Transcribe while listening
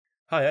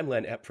Hi, I'm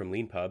Len Epp from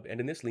LeanPub, and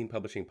in this Lean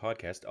Publishing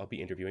podcast, I'll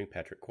be interviewing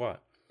Patrick Qua.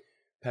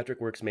 Patrick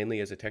works mainly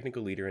as a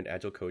technical leader and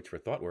agile coach for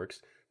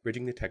ThoughtWorks,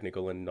 bridging the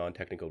technical and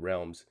non-technical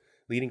realms,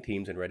 leading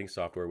teams and writing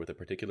software with a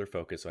particular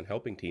focus on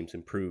helping teams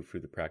improve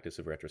through the practice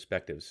of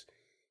retrospectives.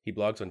 He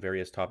blogs on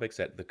various topics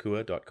at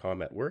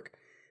thekua.com at work,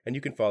 and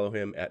you can follow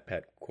him at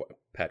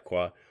Pat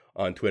Qua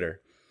on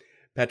Twitter.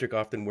 Patrick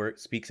often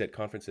speaks at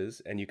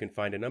conferences, and you can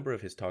find a number of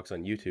his talks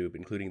on YouTube,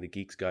 including The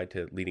Geek's Guide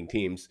to Leading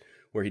Teams,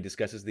 where he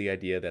discusses the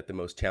idea that the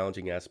most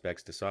challenging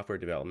aspects to software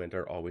development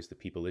are always the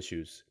people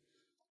issues.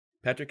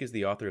 Patrick is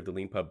the author of the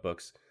LeanPub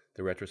books,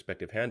 The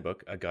Retrospective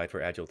Handbook, A Guide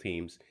for Agile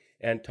Teams,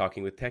 and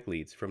Talking with Tech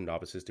Leads, From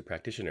Novices to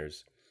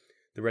Practitioners.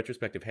 The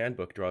Retrospective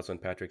Handbook draws on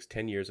Patrick's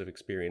 10 years of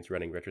experience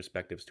running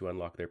retrospectives to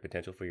unlock their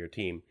potential for your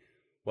team,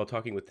 while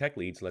Talking with Tech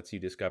Leads lets you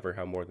discover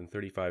how more than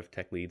 35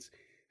 tech leads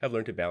have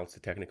learned to balance the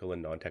technical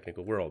and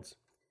non-technical worlds.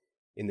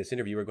 In this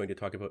interview, we're going to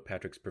talk about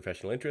Patrick's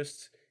professional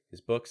interests, his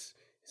books,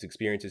 his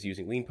experiences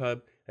using LeanPub,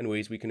 and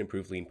ways we can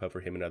improve LeanPub for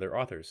him and other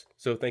authors.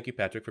 So thank you,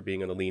 Patrick, for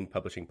being on the Lean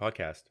Publishing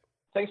podcast.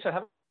 Thanks for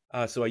having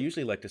me. So I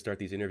usually like to start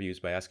these interviews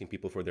by asking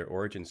people for their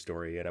origin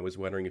story, and I was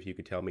wondering if you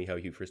could tell me how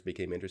you first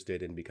became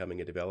interested in becoming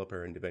a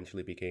developer and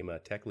eventually became a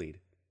tech lead.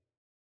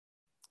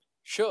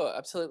 Sure,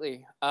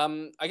 absolutely.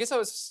 I guess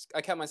I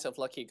count myself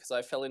lucky because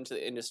I fell into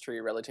the industry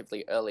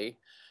relatively early.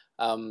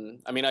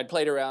 I'd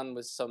played around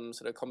with some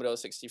sort of Commodore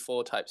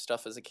 64 type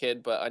stuff as a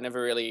kid, but I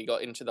never really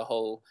got into the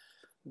whole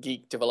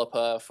geek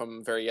developer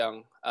from very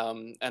young.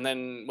 And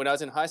then when I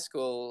was in high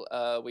school,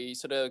 we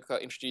sort of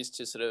got introduced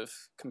to sort of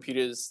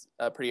computers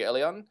pretty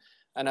early on,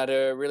 and I had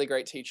a really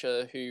great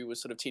teacher who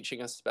was sort of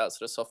teaching us about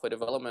sort of software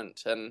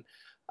development. And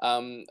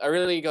I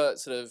really got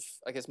sort of,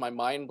 I guess, my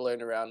mind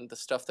blown around the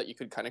stuff that you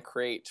could kind of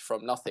create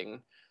from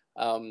nothing.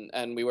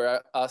 And we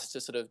were asked to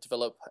sort of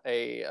develop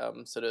a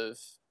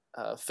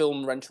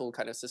film rental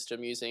kind of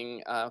system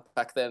using,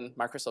 back then,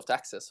 Microsoft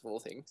Access, of all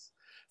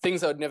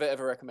things I would never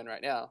ever recommend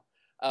right now.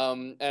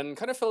 And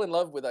kind of fell in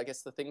love with, I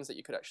guess, the things that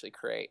you could actually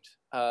create.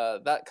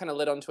 That kind of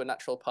led on to a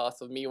natural path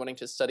of me wanting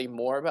to study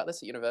more about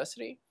this at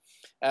university.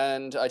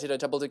 And I did a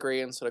double degree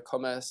in sort of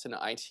commerce and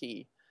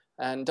IT.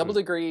 And double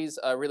degrees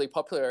are really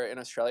popular in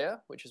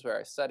Australia, which is where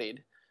I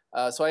studied.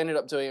 So I ended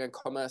up doing a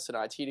commerce and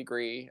IT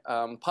degree,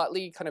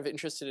 partly kind of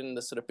interested in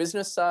the sort of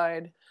business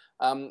side,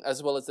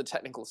 as well as the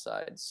technical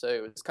side.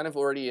 So it's kind of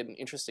already an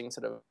interesting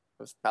sort of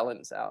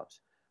balance out.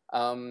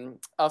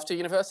 After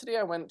university,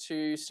 I went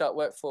to start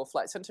work for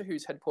Flight Centre,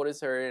 whose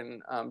headquarters are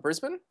in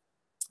Brisbane,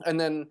 and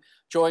then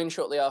joined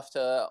shortly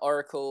after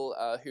Oracle,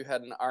 who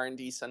had an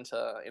R&D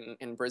center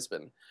in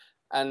Brisbane.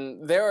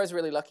 And there I was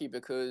really lucky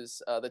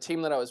because the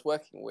team that I was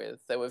working with,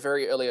 they were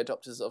very early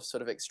adopters of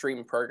sort of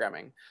extreme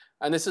programming.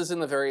 And this is in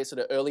the very sort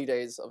of early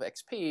days of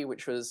XP,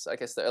 which was, I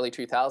guess, the early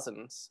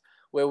 2000s,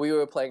 where we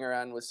were playing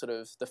around with sort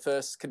of the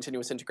first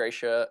continuous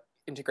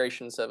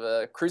integrations of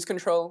a cruise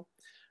control,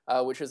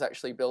 which was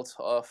actually built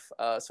off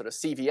sort of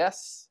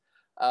CVS,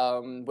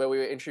 where we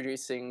were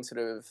introducing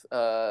sort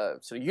of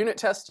unit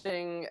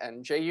testing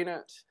and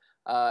JUnit.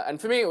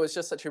 And for me, it was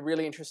just such a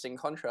really interesting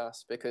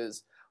contrast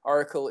because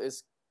Oracle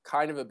is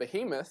kind of a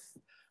behemoth,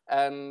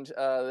 and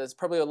there's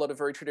probably a lot of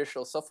very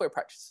traditional software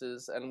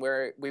practices, and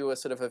where we were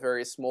sort of a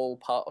very small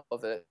part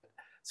of it,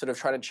 sort of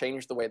trying to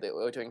change the way that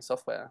we were doing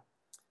software.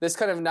 This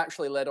kind of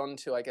naturally led on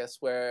to, I guess,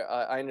 where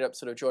I ended up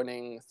sort of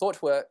joining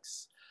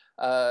ThoughtWorks,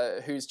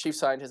 whose chief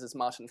scientist is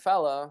Martin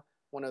Fowler,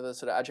 one of the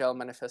sort of Agile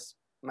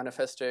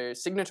Manifesto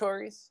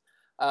signatories.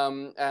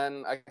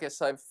 And I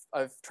guess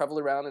I've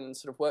traveled around and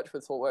sort of worked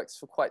with ThoughtWorks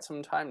for quite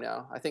some time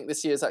now. I think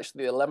this year is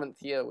actually the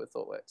 11th year with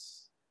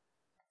ThoughtWorks.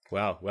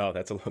 Wow,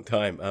 that's a long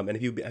time. And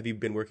have you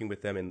been working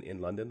with them in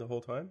London the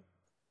whole time?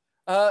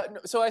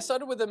 So I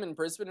started with them in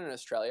Brisbane in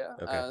Australia.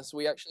 Okay. So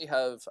we actually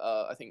have,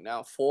 I think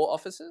now 4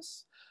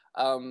 offices.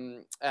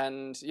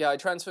 And yeah, I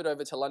transferred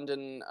over to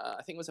London,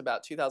 I think it was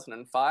about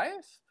 2005,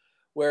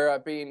 where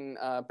I've been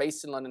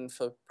based in London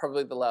for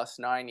probably the last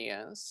 9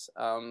 years.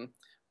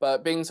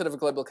 But being sort of a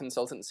global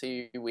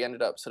consultancy, we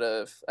ended up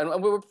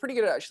and we were pretty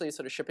good at actually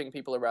sort of shipping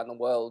people around the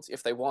world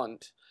if they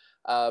want,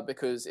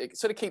 because it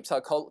sort of keeps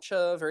our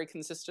culture very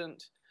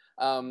consistent.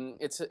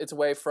 It's a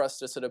way for us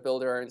to sort of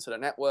build our own sort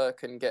of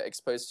network and get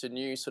exposed to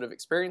new sort of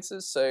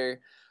experiences. So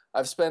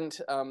I've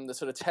spent the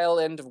sort of tail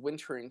end of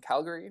winter in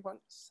Calgary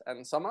once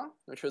and summer,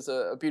 which was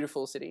a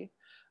beautiful city.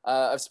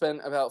 I've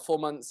spent about 4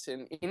 months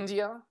in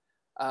India,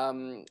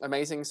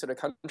 amazing sort of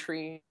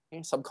country,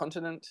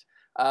 subcontinent.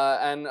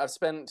 And I've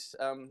spent,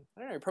 I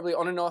don't know, probably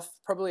on and off,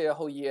 probably a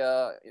whole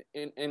year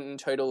in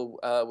total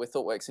with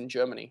ThoughtWorks in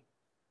Germany.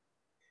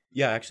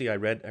 Yeah, actually, I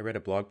read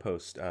a blog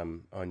post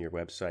on your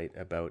website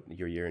about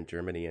your year in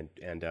Germany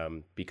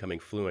and becoming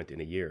fluent in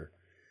a year.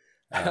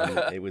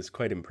 It was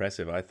quite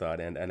impressive, I thought,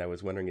 and I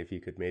was wondering if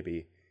you could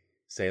maybe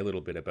say a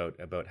little bit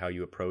about how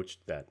you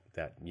approached that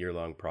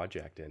year-long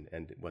project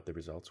and what the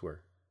results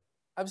were.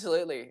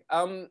 Absolutely.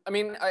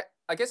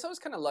 I guess I was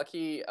kind of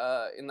lucky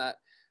in that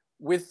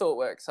with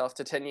ThoughtWorks,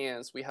 after 10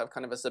 years, we have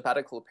kind of a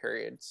sabbatical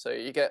period. So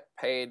you get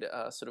paid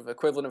sort of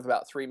equivalent of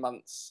about 3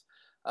 months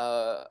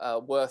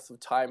worth of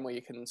time where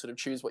you can sort of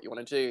choose what you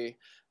want to do.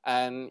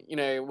 And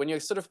when you're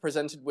sort of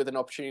presented with an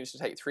opportunity to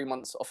take 3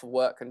 months off of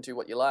work and do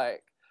what you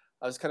like,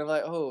 I was kind of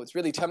like, oh, it's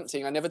really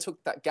tempting. I never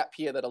took that gap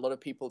year that a lot of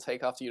people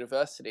take after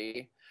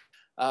university.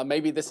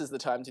 Maybe this is the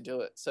time to do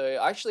it. So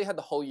I actually had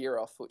the whole year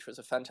off, which was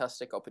a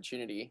fantastic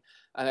opportunity.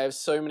 And I have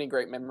so many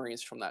great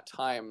memories from that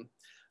time.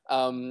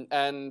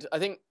 And I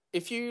think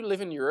if you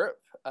live in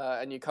Europe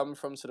and you come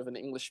from sort of an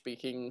English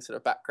speaking sort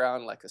of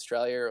background like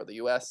Australia or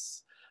the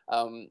US,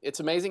 it's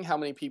amazing how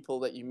many people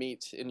that you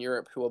meet in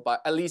Europe who are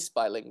at least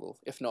bilingual,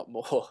 if not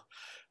more.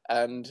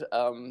 And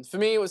for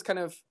me, it was kind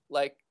of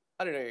like,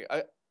 I don't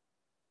know,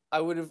 I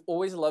would have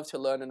always loved to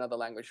learn another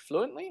language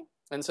fluently.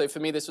 And so for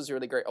me, this was a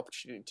really great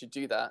opportunity to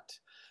do that.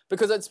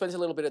 Because I'd spent a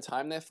little bit of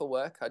time there for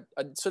work,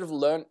 I'd sort of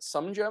learnt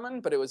some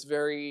German, but it was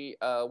very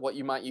what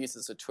you might use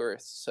as a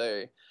tourist.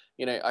 So,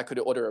 I could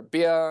order a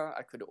beer,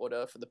 I could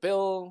order for the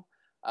bill,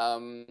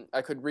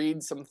 I could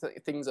read some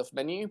things off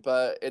menu,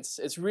 but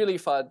it's really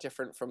far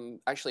different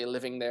from actually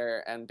living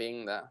there and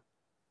being there.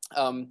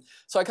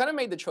 So I kind of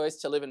made the choice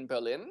to live in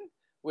Berlin,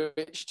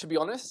 which, to be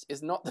honest,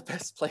 is not the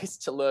best place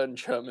to learn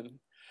German.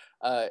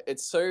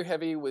 It's so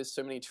heavy with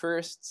so many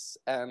tourists,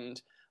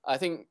 and I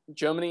think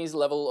Germany's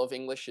level of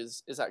English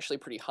is actually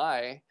pretty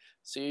high.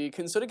 So you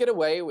can sort of get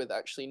away with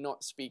actually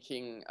not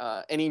speaking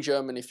any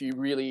German if you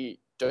really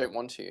don't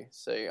want to.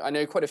 So I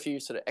know quite a few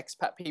sort of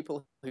expat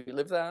people who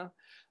live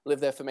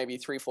there for maybe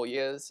 3-4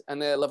 years,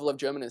 and their level of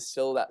German is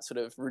still that sort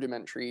of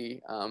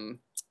rudimentary,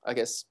 I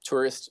guess,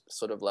 tourist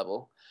sort of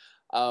level.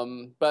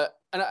 But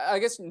I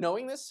guess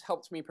knowing this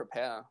helped me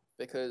prepare,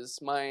 because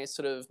my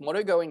sort of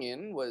motto going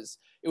in was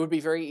it would be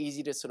very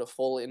easy to sort of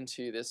fall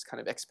into this kind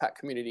of expat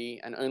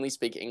community and only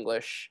speak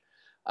English.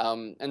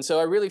 And so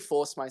I really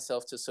forced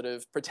myself to sort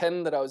of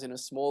pretend that I was in a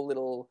small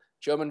little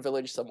German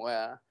village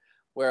somewhere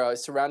where I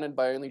was surrounded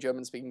by only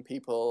German speaking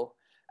people,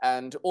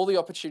 and all the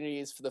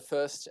opportunities for the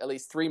first at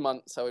least 3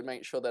 months, I would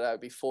make sure that I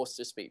would be forced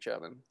to speak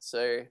German.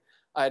 So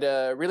I had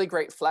a really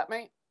great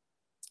flatmate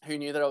who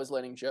knew that I was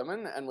learning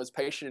German and was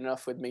patient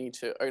enough with me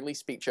to only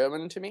speak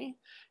German to me,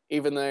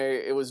 even though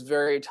it was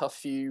very tough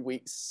few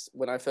weeks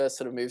when I first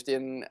sort of moved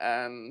in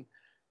and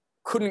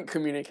couldn't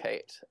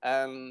communicate.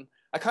 And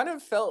I kind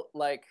of felt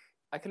like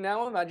I can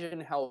now imagine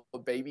how a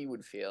baby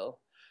would feel,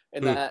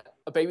 in that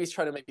a baby's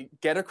trying to maybe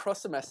get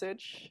across a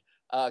message,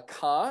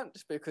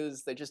 can't,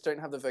 because they just don't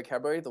have the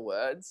vocabulary, the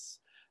words,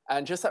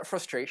 and just that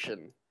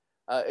frustration.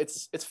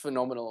 It's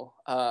phenomenal.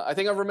 I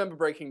think I remember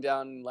breaking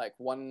down like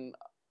one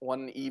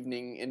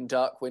evening in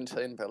dark winter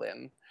in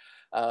Berlin,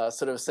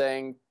 sort of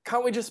saying,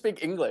 "Can't we just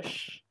speak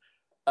English?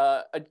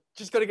 I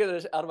just got to get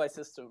it out of my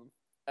system."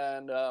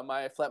 And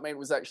my flatmate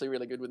was actually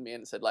really good with me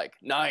and said like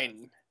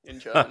 "Nein"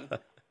 in German.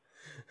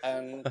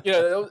 And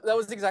that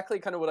was exactly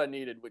kind of what I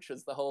needed, which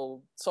was the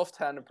whole soft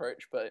hand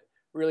approach, but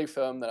really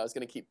firm that I was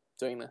going to keep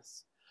doing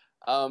this.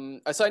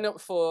 I signed up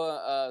for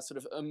sort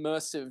of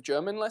immersive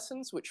German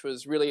lessons, which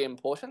was really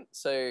important.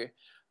 So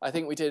I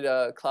think we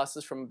did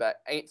classes from about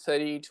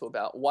 8:30 to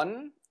about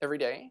 1 every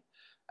day.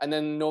 And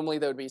then normally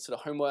there would be sort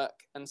of homework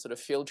and sort of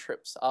field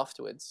trips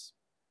afterwards.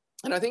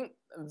 And I think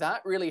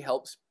that really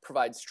helps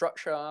provide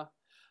structure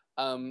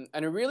and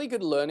a really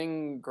good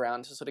learning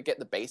ground to sort of get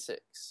the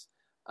basics.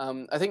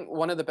 I think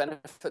one of the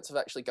benefits of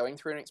actually going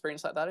through an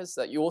experience like that is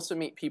that you also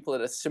meet people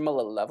at a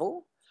similar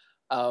level.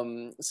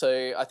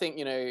 So I think,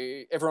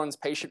 everyone's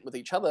patient with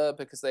each other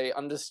because they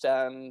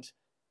understand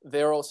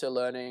they're also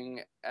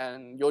learning,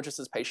 and you're just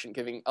as patient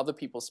giving other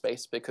people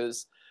space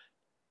because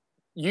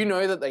you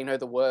know that they know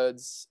the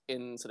words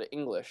in sort of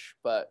English,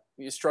 but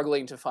you're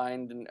struggling to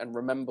find and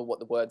remember what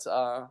the words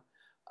are.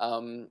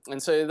 And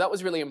so that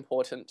was really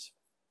important.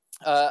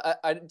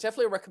 I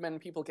definitely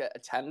recommend people get a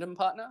tandem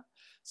partner.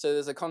 So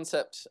there's a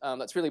concept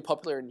that's really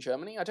popular in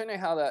Germany. I don't know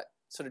how that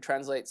sort of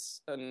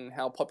translates and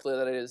how popular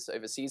that is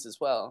overseas as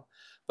well.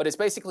 But it's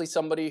basically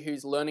somebody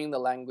who's learning the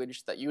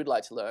language that you would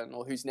like to learn,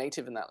 or who's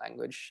native in that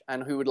language,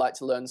 and who would like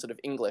to learn sort of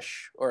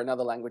English or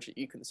another language that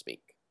you can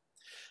speak.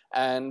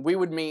 And we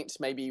would meet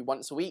maybe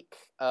once a week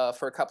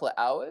for a couple of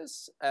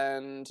hours,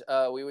 and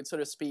we would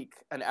sort of speak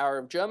an hour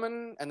of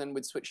German, and then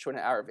we'd switch to an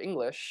hour of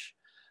English,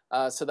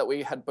 so that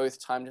we had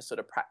both time to sort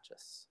of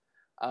practice.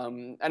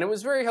 And it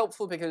was very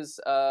helpful because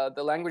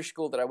the language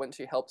school that I went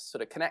to helped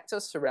sort of connect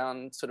us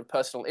around sort of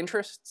personal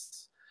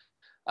interests.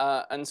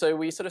 And so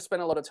we sort of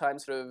spent a lot of time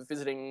sort of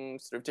visiting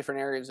sort of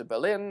different areas of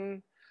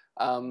Berlin,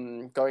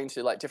 going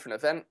to like different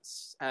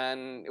events.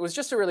 And it was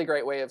just a really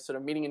great way of sort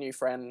of meeting a new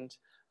friend,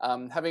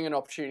 having an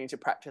opportunity to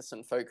practice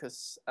and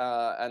focus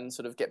and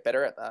sort of get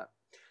better at that.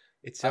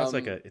 It sounds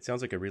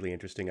like a really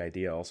interesting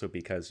idea also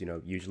because,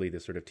 usually the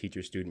sort of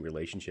teacher-student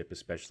relationship,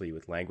 especially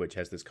with language,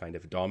 has this kind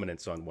of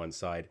dominance on one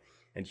side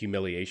and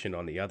humiliation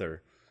on the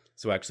other.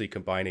 So actually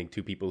combining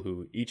two people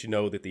who each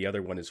know that the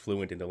other one is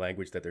fluent in the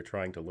language that they're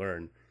trying to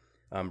learn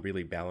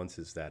really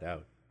balances that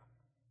out.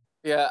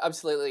 Yeah,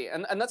 absolutely.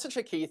 And that's such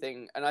a key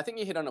thing. And I think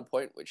you hit on a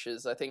point, which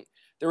is I think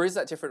there is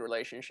that different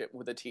relationship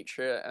with the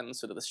teacher and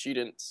sort of the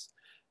students.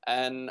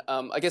 And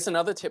I guess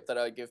another tip that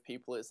I would give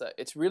people is that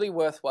it's really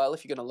worthwhile,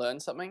 if you're going to learn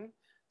something,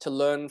 to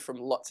learn from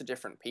lots of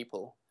different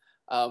people.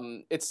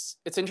 It's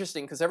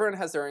interesting because everyone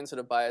has their own sort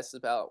of bias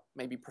about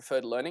maybe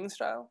preferred learning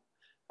style.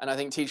 And I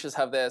think teachers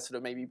have their sort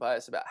of maybe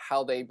bias about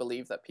how they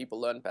believe that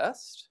people learn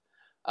best.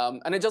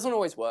 And it doesn't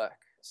always work.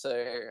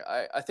 So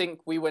I think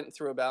we went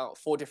through about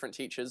 4 different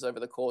teachers over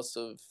the course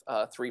of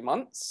 3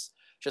 months,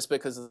 just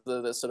because of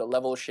the sort of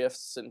level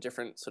shifts and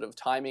different sort of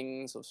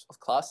timings of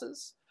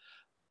classes.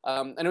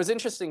 And it was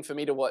interesting for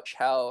me to watch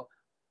how,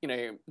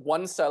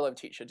 one style of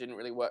teacher didn't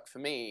really work for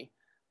me,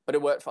 but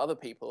it worked for other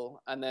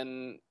people. And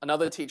then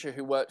another teacher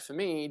who worked for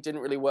me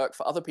didn't really work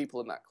for other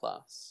people in that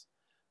class.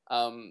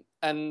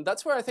 And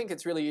that's where I think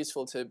it's really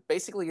useful to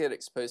basically get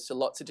exposed to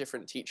lots of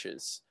different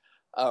teachers.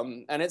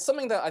 And it's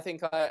something that I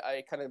think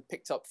I kind of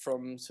picked up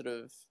from sort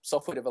of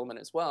software development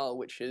as well,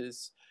 which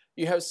is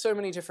you have so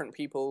many different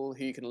people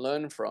who you can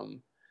learn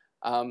from,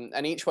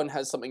 and each one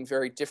has something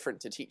very different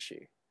to teach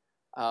you.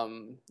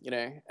 And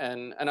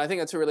I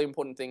think that's a really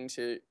important thing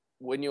to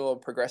when you're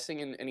progressing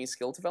in any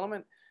skill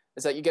development,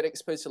 is that you get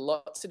exposed to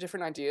lots of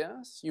different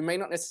ideas. You may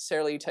not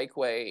necessarily take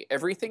away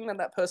everything that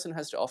that person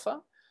has to offer,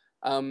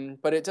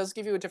 but it does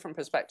give you a different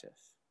perspective.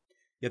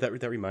 Yeah,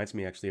 that reminds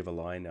me actually of a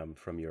line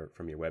from your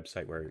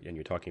website where, and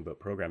you're talking about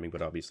programming,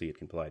 but obviously it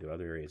can apply to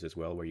other areas as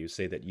well, where you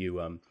say that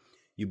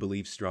you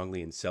believe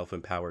strongly in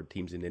self-empowered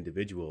teams and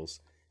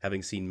individuals,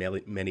 having seen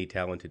many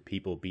talented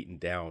people beaten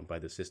down by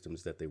the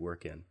systems that they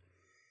work in.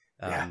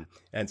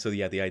 And so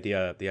the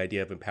idea of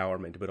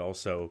empowerment, but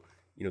also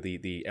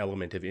the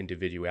element of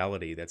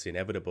individuality that's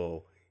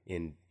inevitable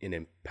in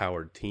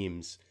empowered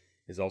teams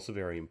is also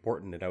very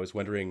important. And I was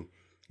wondering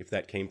if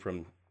that came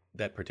from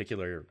that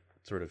particular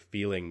sort of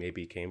feeling,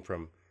 maybe came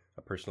from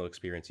a personal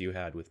experience you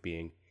had with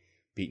being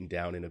beaten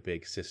down in a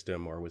big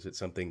system, or was it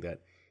something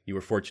that you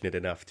were fortunate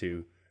enough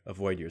to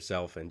avoid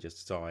yourself and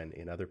just saw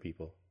in other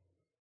people?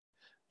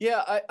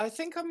 Yeah, I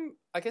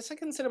guess I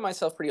consider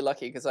myself pretty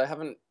lucky because I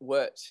haven't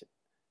worked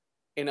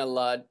in a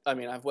large, I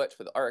mean, I've worked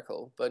with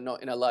Oracle, but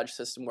not in a large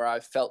system where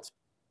I've felt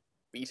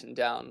beaten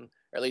down,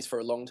 or at least for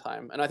a long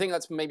time. And I think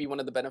that's maybe one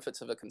of the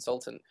benefits of a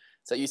consultant,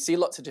 is that you see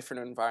lots of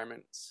different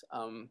environments.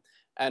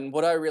 And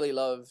what I really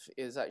love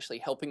is actually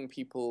helping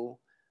people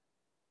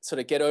sort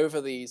of get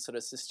over these sort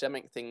of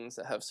systemic things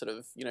that have sort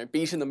of,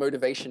 beaten the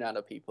motivation out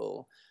of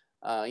people,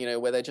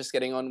 where they're just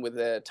getting on with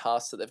their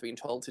tasks that they've been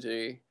told to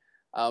do,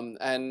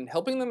 and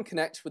helping them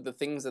connect with the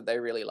things that they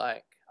really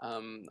like.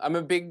 I'm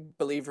a big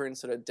believer in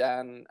sort of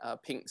Dan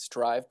Pink's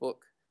Drive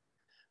book,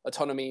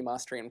 Autonomy,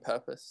 Mastery, and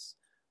Purpose,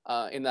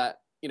 in that,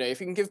 if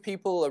you can give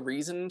people a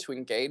reason to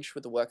engage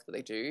with the work that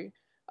they do,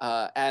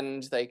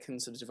 and they can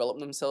sort of develop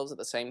themselves at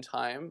the same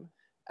time,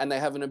 and they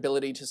have an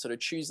ability to sort of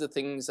choose the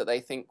things that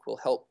they think will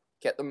help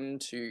get them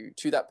to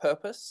that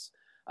purpose,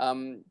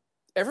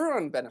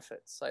 everyone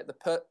benefits. Like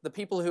the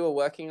people who are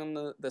working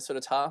on the sort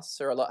of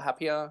tasks are a lot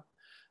happier.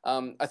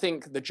 I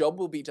think the job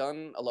will be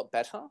done a lot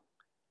better.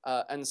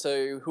 And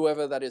so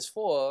whoever that is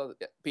for,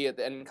 be it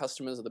the end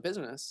customers or the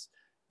business,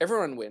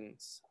 everyone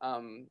wins.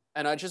 And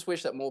I just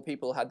wish that more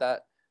people had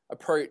that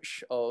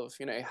approach of,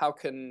 how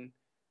can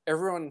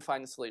everyone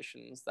find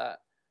solutions that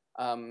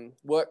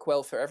work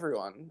well for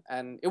everyone?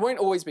 And it won't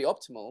always be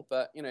optimal,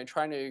 but,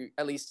 trying to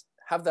at least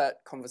have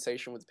that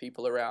conversation with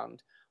people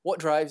around what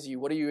drives you,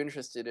 what are you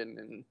interested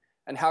in,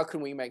 and how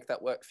can we make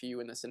that work for you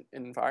in this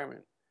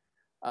environment?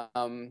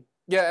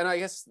 Yeah, and I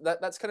guess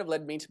that's kind of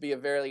led me to be a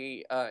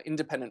very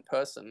independent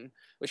person,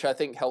 which I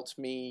think helped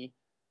me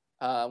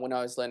when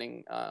I was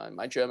learning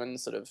my German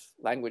sort of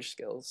language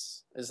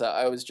skills, is that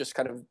I was just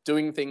kind of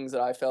doing things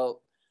that I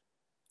felt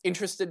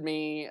interested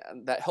me,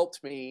 and that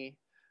helped me,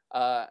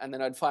 and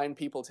then I'd find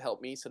people to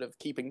help me sort of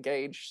keep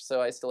engaged,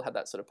 so I still had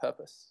that sort of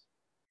purpose.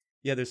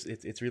 Yeah,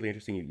 it's really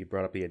interesting. You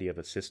brought up the idea of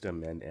a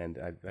system, and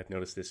I've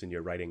noticed this in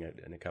your writing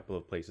in a couple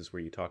of places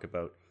where you talk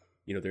about,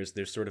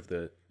 there's sort of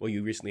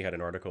you recently had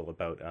an article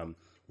about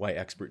why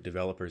expert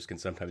developers can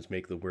sometimes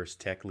make the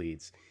worst tech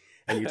leads.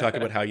 And you talk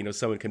about how,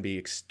 someone can be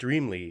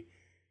extremely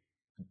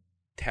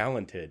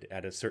talented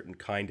at a certain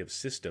kind of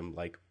system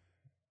like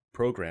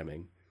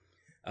programming,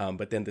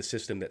 but then the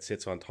system that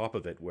sits on top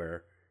of it,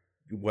 where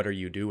what are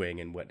you doing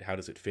and how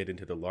does it fit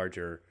into the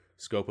larger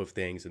scope of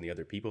things and the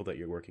other people that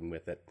you're working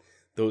with, that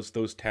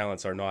those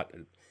talents are not,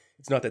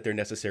 it's not that they're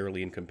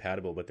necessarily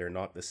incompatible, but they're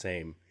not the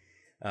same.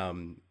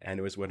 And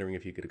I was wondering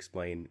if you could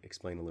explain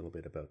a little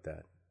bit about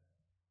that.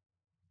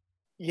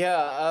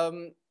 Yeah,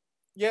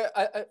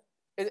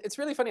 it's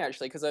really funny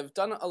actually, because I've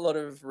done a lot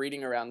of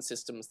reading around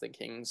systems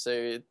thinking.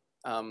 So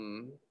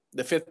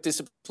The Fifth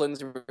Discipline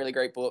is a really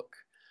great book,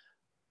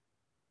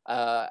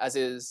 as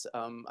is,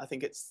 I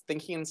think it's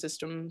Thinking in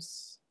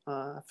Systems.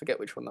 I forget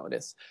which one though it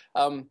is.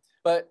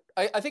 But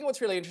I think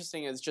what's really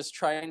interesting is just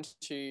trying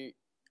to,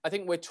 I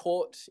think we're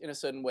taught in a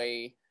certain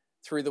way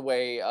through the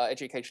way our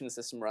education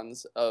system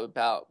runs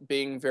about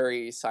being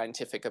very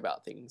scientific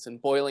about things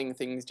and boiling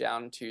things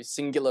down to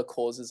singular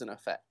causes and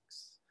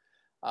effects.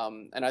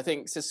 And I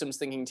think systems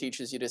thinking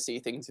teaches you to see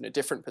things in a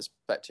different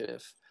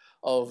perspective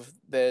of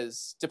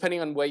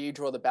depending on where you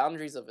draw the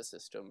boundaries of a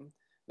system,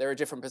 there are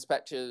different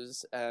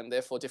perspectives and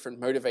therefore different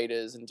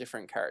motivators and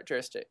different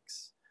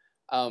characteristics.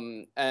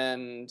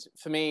 And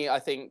for me, I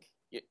think,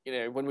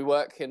 when we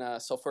work in a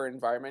software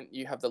environment,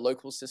 you have the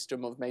local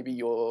system of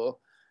maybe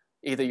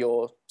either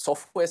your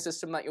software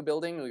system that you're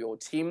building or your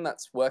team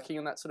that's working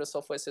in that sort of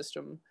software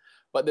system.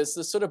 But there's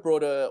this sort of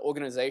broader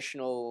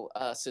organizational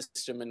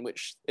system in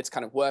which it's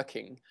kind of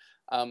working.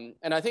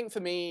 And I think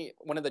for me,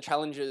 one of the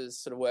challenges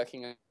sort of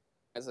working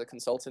as a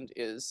consultant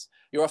is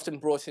you're often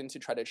brought in to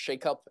try to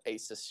shake up a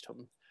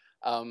system.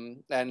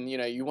 And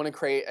you want to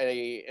create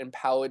a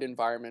empowered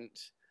environment.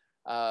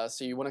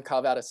 So you want to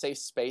carve out a safe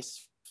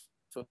space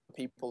for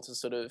people to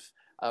sort of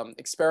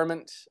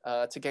experiment,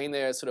 to gain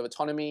their sort of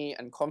autonomy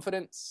and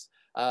confidence,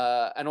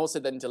 and also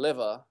then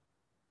deliver.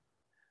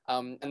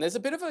 And there's a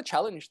bit of a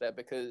challenge there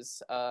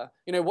because,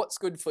 what's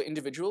good for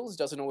individuals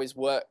doesn't always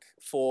work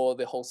for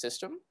the whole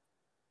system.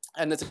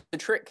 And there's a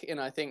trick in,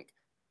 I think,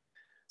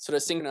 sort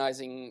of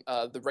synchronizing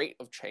the rate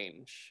of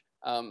change.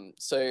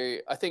 So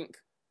I think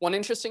one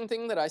interesting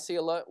thing that I see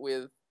a lot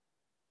with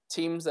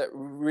teams that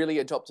really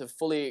adopt a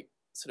fully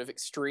sort of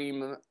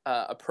extreme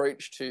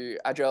approach to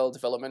agile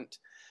development,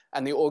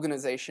 and the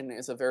organization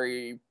is a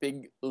very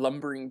big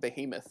lumbering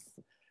behemoth,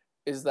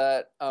 is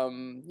that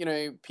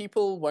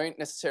people won't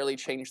necessarily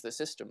change the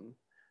system,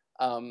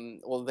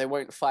 or they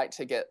won't fight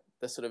to get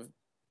the sort of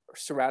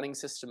surrounding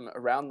system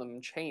around them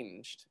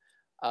changed.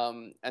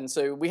 And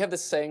so we have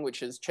this saying,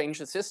 which is change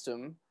the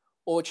system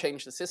or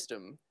change the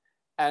system.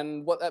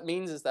 And what that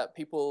means is that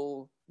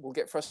people will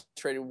get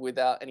frustrated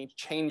without any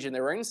change in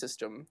their own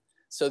system.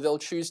 So they'll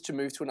choose to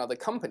move to another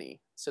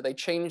company. So they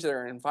change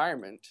their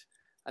environment.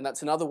 And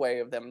that's another way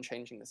of them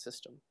changing the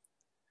system,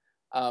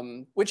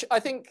 which I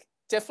think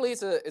definitely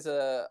is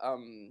a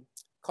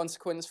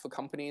consequence for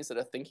companies that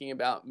are thinking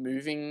about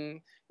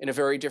moving in a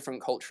very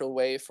different cultural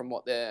way from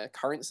what their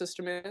current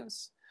system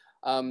is.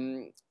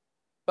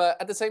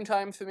 But at the same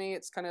time, for me,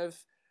 it's kind of,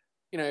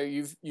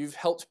 you've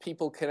helped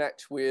people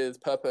connect with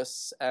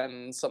purpose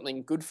and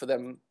something good for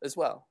them as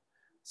well.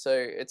 So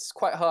it's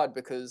quite hard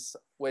because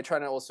we're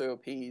trying to also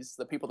appease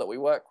the people that we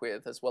work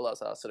with, as well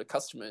as our sort of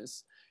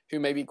customers who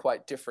may be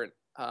quite different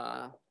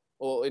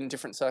or in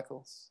different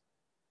circles.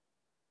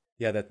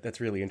 Yeah, that's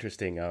really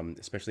interesting.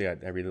 Especially, I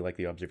really like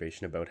the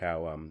observation about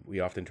how we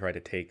often try to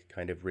take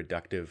kind of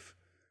reductive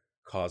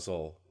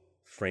causal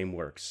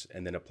frameworks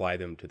and then apply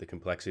them to the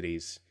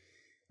complexities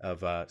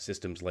of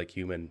systems like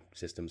human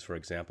systems, for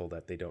example,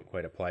 that they don't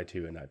quite apply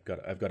to. And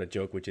I've got a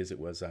joke, which is it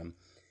was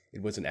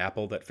an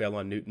apple that fell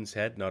on Newton's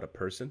head, not a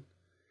person.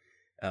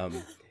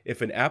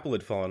 If an apple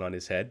had fallen on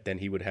his head, then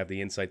he would have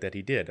the insight that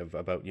he did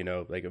about,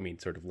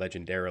 sort of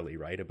legendarily,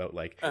 right? About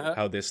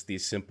how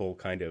these simple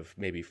kind of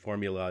maybe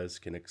formulas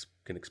can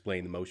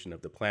explain the motion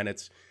of the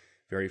planets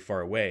very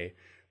far away.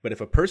 But if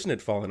a person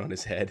had fallen on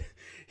his head,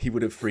 he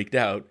would have freaked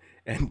out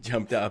and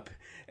jumped up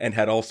and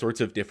had all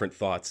sorts of different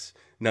thoughts,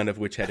 none of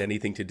which had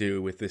anything to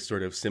do with this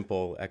sort of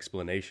simple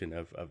explanation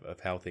of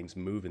how things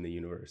move in the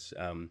universe.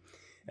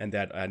 And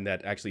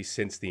that actually,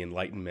 since the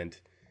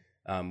Enlightenment,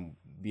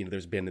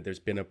 there's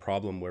been a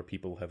problem where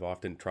people have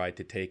often tried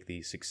to take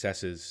the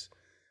successes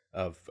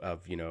of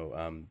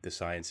the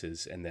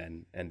sciences and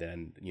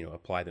then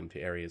apply them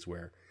to areas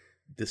where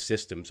the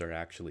systems are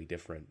actually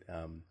different.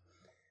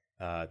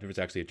 There was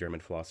actually a German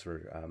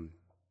philosopher,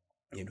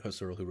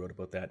 Husserl, who wrote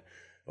about that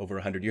over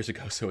 100 years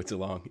ago. So it's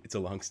a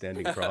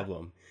long-standing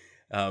problem.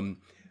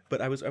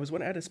 But I was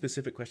want to add a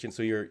specific question.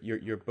 So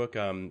your book,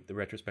 the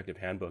Retrospective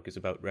Handbook, is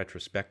about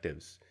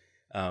retrospectives.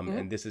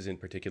 And this is in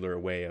particular a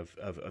way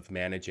of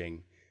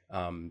managing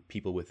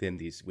people within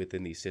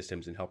these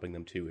systems and helping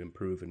them to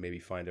improve and maybe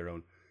find their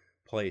own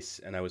place.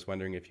 And I was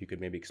wondering if you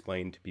could maybe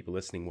explain to people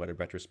listening what a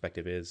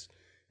retrospective is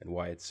and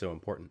why it's so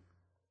important.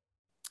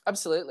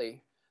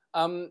 Absolutely.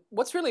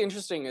 What's really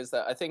interesting is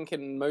that I think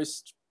in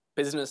most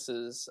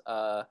businesses,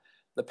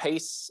 the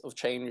pace of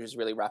change is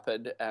really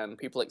rapid and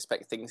people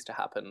expect things to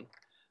happen.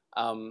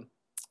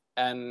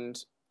 And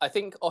I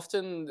think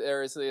often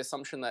there is the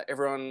assumption that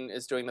everyone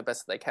is doing the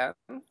best they can,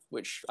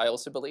 which I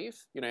also believe.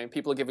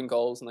 People are given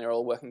goals and they're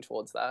all working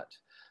towards that.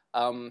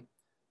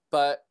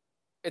 But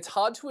it's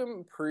hard to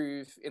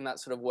improve in that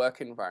sort of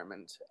work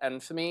environment.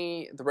 And for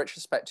me, the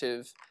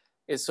retrospective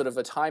is sort of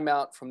a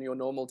timeout from your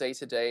normal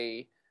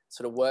day-to-day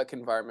sort of work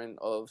environment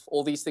of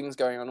all these things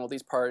going on, all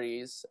these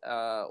priorities,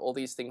 all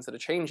these things that are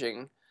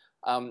changing,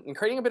 and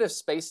creating a bit of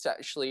space to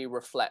actually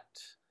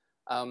reflect.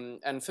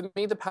 And for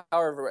me, the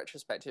power of a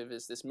retrospective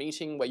is this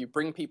meeting where you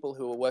bring people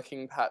who are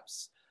working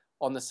perhaps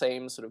on the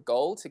same sort of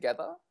goal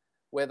together,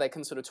 where they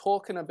can sort of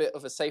talk in a bit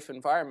of a safe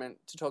environment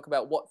to talk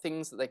about what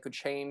things that they could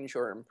change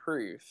or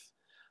improve.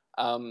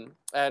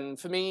 And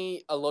for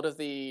me, a lot of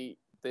the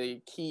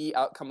key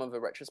outcome of a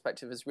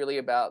retrospective is really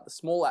about the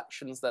small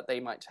actions that they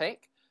might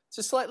take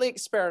to slightly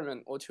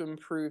experiment or to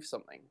improve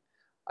something.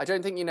 I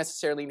don't think you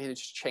necessarily need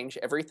to change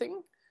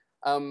everything.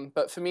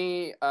 But for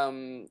me,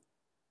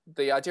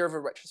 the idea of a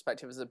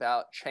retrospective is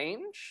about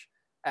change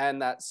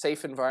and that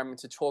safe environment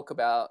to talk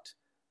about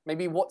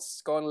maybe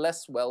what's gone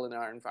less well in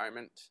our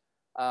environment,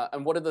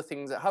 and what are the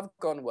things that have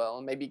gone well,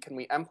 and maybe can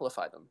we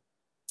amplify them.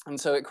 And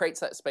so it creates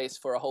that space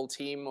for a whole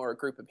team or a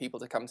group of people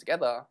to come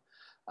together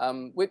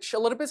which a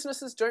lot of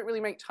businesses don't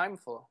really make time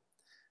for.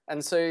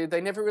 And so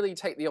they never really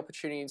take the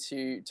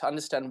opportunity to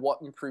understand what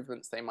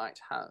improvements they might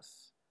have.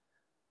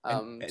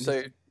 And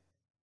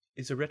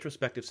is a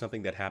retrospective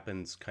something that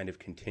happens kind of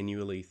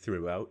continually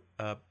throughout,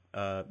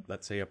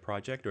 let's say, a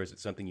project, or is it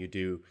something you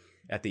do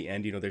at the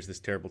end? There's this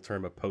terrible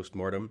term of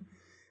post-mortem.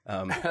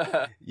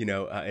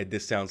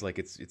 This sounds like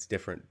it's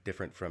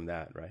different from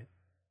that, right?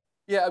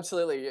 Yeah,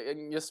 absolutely.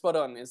 And you're spot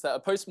on, is that a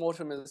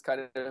post-mortem is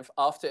kind of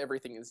after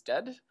everything is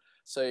dead.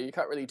 So you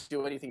can't really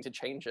do anything to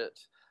change it.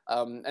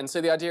 And so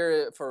the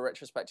idea for a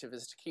retrospective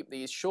is to keep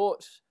these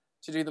short,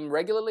 to do them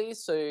regularly.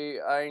 So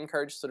I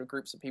encourage sort of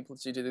groups of people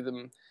to do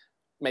them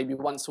maybe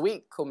once a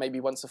week or maybe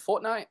once a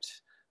fortnight,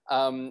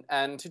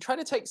 and to try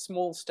to take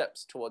small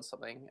steps towards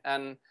something.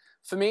 And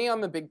for me,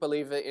 I'm a big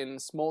believer in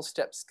small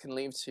steps can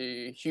lead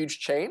to huge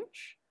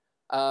change.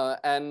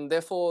 And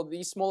therefore,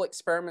 these small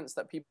experiments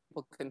that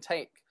people can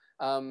take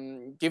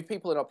give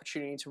people an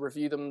opportunity to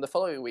review them the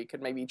following week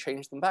and maybe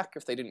change them back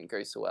if they didn't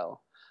go so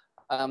well.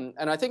 And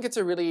I think it's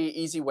a really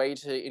easy way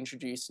to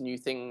introduce new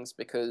things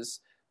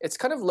because it's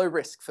kind of low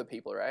risk for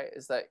people, right?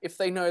 Is that if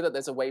they know that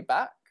there's a way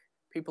back,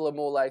 people are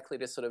more likely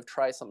to sort of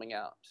try something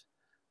out.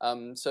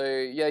 So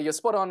yeah, you're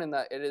spot on in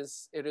that it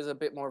is a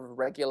bit more of a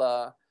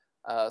regular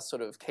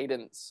sort of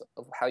cadence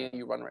of how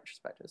you run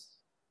retrospectives.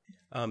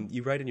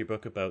 You write in your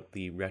book about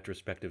the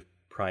retrospective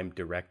prime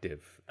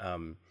directive,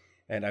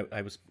 and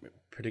I was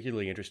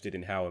particularly interested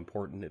in how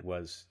important it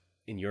was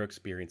in your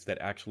experience that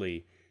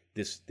actually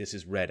this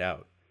is read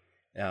out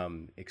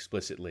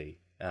explicitly,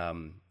 at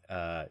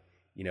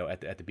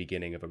the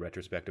beginning of a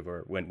retrospective,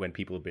 or when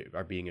people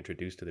are being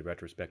introduced to the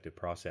retrospective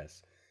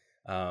process.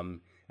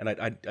 And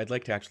I'd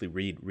like to actually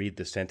read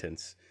the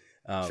sentence,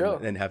 Sure.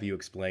 and have you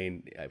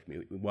explain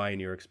why, in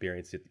your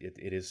experience,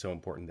 it is so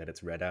important that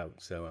it's read out.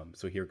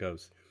 So here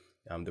goes,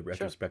 the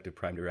retrospective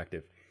prime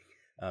directive.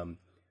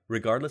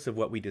 Regardless of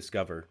what we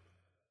discover,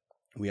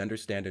 we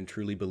understand and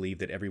truly believe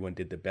that everyone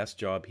did the best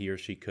job he or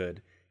she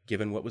could,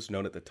 given what was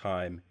known at the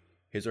time,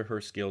 his or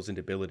her skills and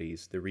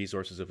abilities, the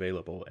resources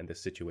available, and the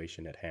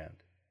situation at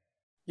hand.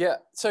 Yeah.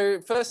 So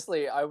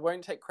firstly, I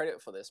won't take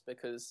credit for this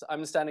because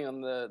I'm standing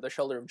on the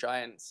shoulder of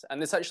giants. And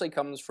this actually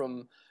comes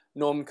from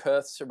Norm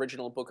Kurth's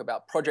original book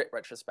about project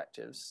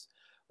retrospectives,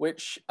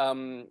 which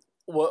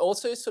were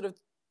also sort of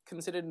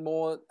considered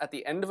more at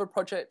the end of a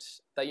project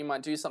that you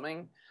might do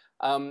something.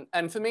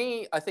 And for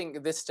me, I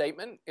think this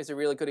statement is a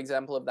really good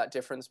example of that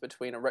difference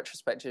between a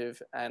retrospective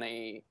and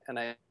a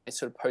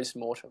sort of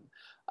post-mortem.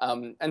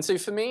 And so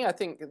for me, I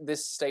think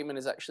this statement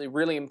is actually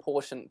really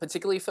important,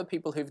 particularly for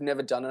people who've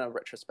never done a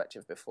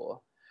retrospective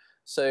before.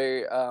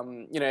 So,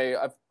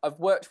 I've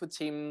worked with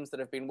teams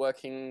that have been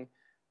working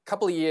a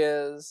couple of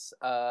years,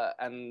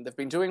 and they've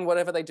been doing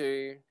whatever they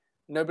do.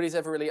 Nobody's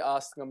ever really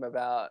asked them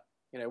about,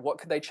 what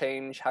could they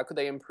change? How could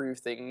they improve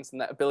things?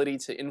 And that ability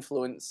to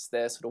influence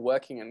their sort of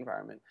working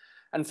environment.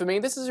 And for me,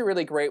 this is a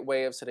really great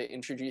way of sort of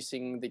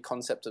introducing the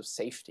concept of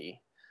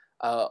safety,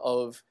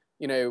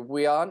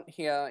 we aren't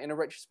here in a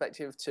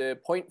retrospective to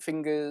point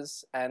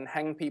fingers and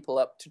hang people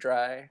up to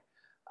dry.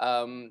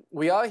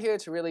 We are here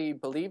to really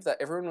believe that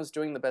everyone was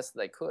doing the best that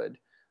they could,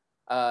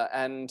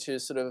 and to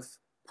sort of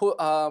put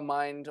our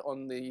mind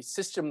on the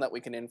system that we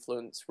can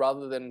influence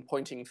rather than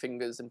pointing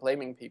fingers and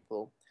blaming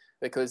people,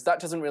 because that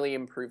doesn't really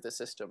improve the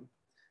system.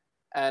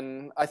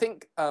 And I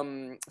think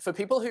for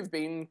people who've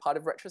been part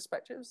of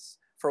retrospectives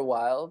for a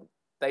while,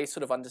 they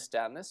sort of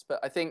understand this. But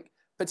I think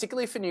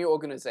particularly for new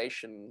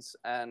organizations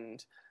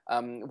and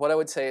what I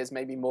would say is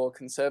maybe more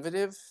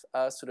conservative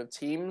sort of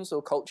teams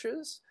or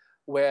cultures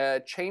where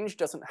change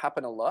doesn't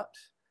happen a lot,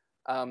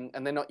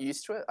 and they're not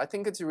used to it, I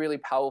think it's a really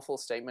powerful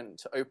statement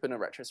to open a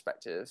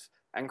retrospective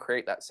and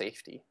create that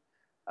safety.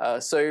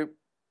 So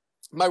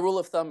my rule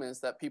of thumb is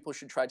that people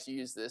should try to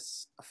use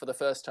this for the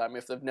first time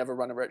if they've never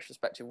run a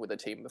retrospective with a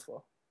team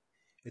before.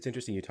 It's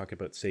interesting you talk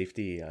about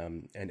safety,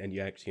 and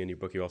you actually, in your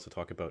book, you also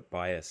talk about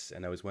bias,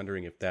 and I was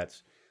wondering if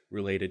that's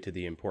related to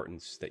the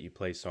importance that you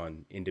place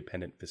on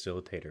independent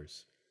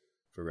facilitators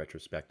for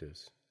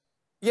retrospectives.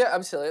 Yeah,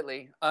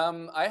 absolutely.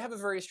 I have a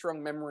very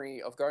strong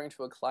memory of going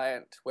to a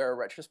client where a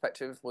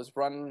retrospective was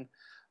run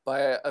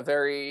by a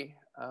very,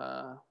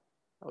 I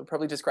would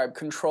probably describe,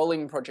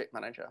 controlling project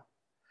manager.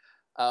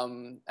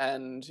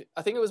 And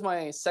I think it was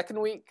my second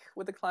week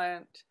with the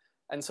client.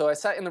 And so I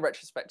sat in the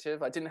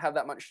retrospective. I didn't have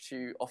that much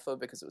to offer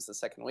because it was the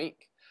second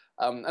week.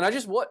 And I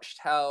just watched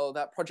how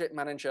that project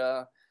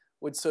manager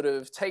would sort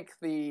of take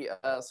the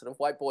sort of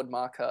whiteboard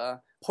marker,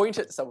 point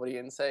at somebody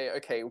and say,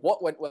 okay,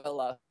 what went well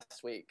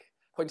last week?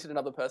 Point at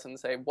another person and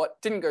say, what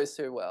didn't go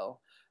so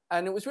well?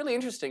 And it was really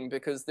interesting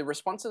because the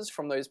responses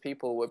from those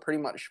people were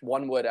pretty much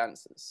one-word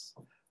answers.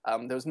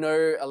 There was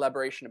no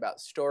elaboration about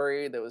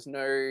story. There was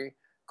no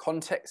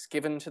context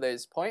given to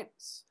those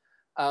points.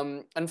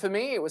 And for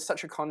me, it was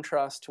such a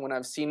contrast to when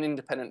I've seen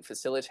independent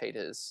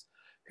facilitators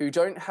who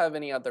don't have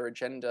any other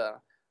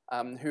agenda,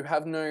 who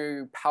have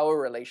no power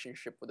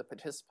relationship with the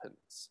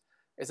participants,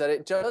 is that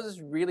it does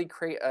really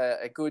create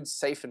a good,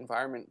 safe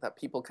environment that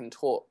people can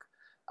talk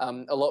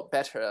a lot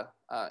better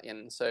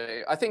in.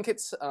 So I think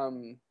it's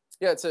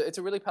Yeah, it's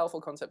a really powerful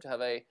concept to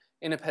have a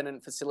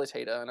independent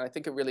facilitator, and I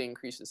think it really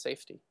increases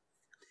safety.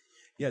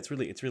 Yeah, it's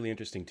really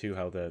interesting too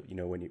how the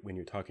when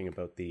you're talking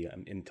about the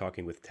in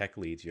talking with tech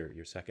leads,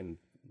 your second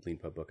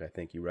LeanPub book, I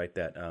think you write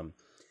that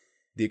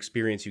the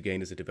experience you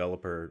gain as a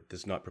developer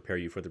does not prepare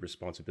you for the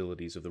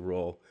responsibilities of the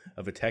role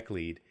of a tech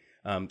lead.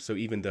 So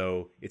even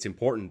though it's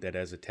important that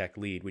as a tech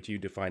lead, which you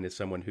define as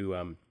someone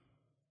who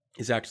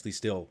is actually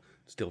still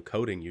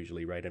coding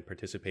usually, right, and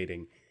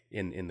participating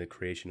in the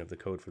creation of the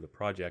code for the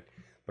project,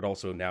 but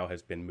also now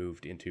has been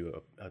moved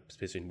into a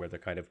position where they're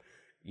kind of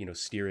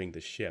steering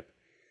the ship.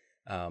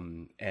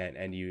 And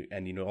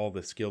all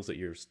the skills that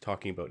you're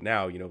talking about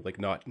now, like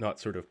not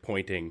sort of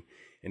pointing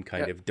and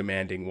kind Yeah. of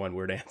demanding one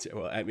word answer.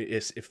 Well, I mean,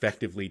 it's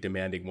effectively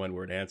demanding one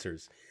word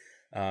answers.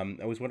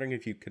 I was wondering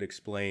if you could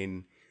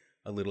explain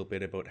a little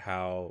bit about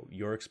how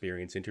your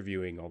experience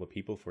interviewing all the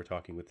people for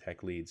talking with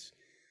tech leads,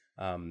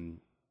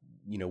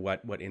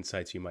 what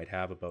insights you might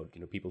have about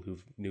people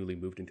who've newly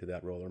moved into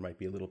that role or might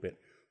be a little bit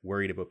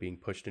worried about being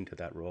pushed into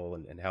that role,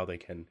 and how they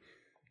can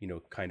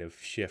kind of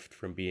shift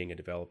from being a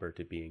developer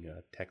to being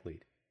a tech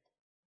lead.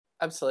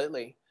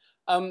 Absolutely.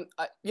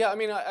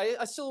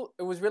 I still,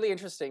 it was really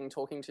interesting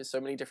talking to so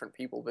many different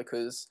people,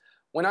 because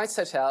when I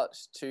set out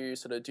to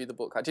sort of do the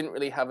book, I didn't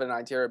really have an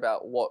idea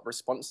about what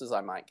responses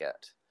I might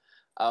get.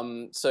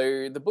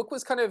 So the book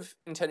was kind of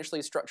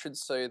intentionally structured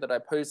so that I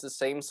posed the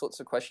same sorts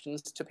of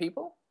questions to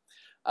people.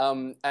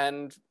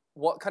 And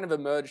what kind of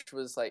emerged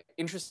was like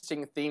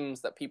interesting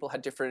themes that people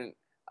had different,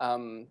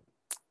 um,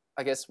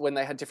 I guess, when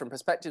they had different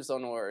perspectives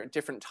on, or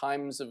different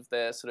times of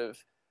their sort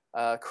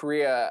of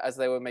career, as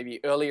they were maybe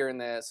earlier in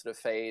their sort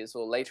of phase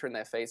or later in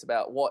their phase,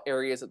 about what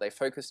areas that they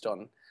focused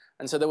on.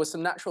 And so there were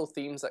some natural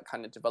themes that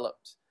kind of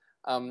developed.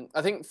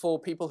 I think for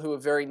people who are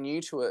very new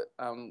to it,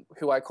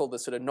 who I call the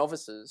sort of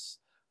novices,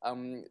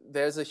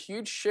 there's a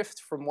huge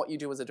shift from what you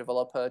do as a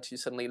developer to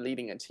suddenly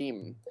leading a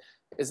team.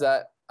 Is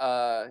that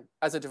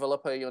as a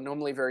developer, you're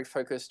normally very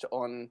focused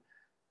on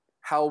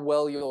how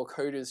well your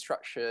code is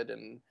structured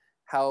and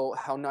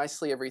how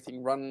nicely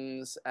everything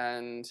runs,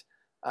 and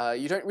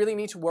you don't really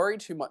need to worry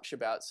too much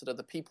about sort of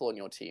the people on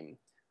your team.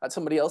 That's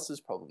somebody else's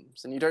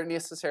problems, and you don't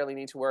necessarily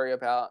need to worry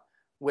about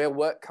where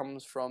work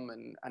comes from,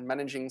 and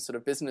managing sort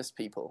of business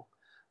people.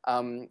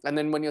 And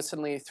then when you're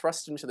suddenly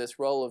thrust into this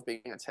role of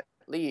being a tech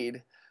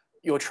lead,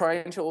 you're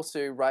trying to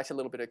also write a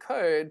little bit of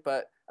code,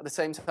 but at the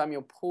same time,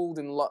 you're pulled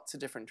in lots of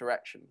different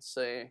directions.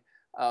 So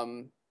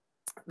um,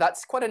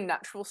 that's quite a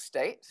natural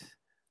state.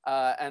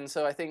 And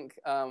so I think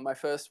my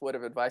first word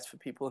of advice for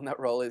people in that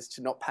role is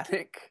to not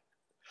panic,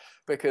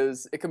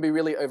 because it can be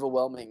really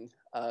overwhelming.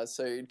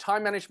 So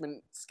time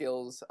management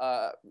skills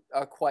are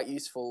quite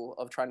useful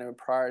of trying to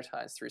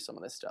prioritize through some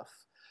of this stuff.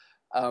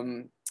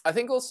 I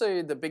think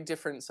also the big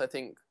difference, I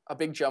think a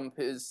big jump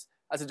is,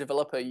 as a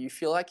developer, you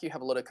feel like you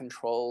have a lot of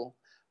control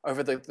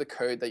over the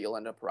code that you'll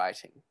end up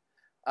writing.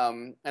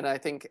 And I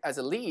think as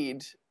a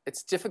lead,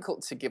 it's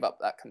difficult to give up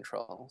that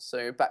control.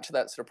 So back to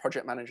that sort of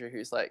project manager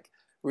who's like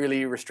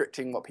really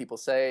restricting what people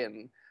say,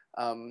 and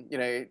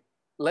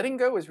letting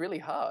go is really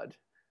hard.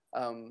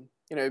 Um,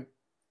 you know,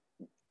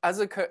 as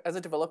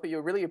a developer,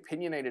 you're really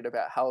opinionated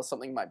about how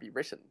something might be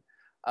written.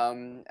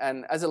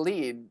 And as a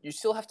lead, you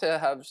still have to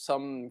have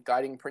some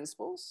guiding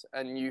principles,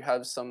 and you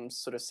have some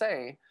sort of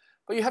say,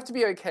 but you have to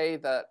be okay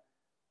that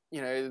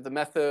the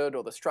method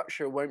or the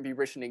structure won't be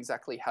written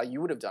exactly how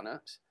you would have done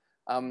it.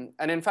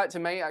 And in fact, it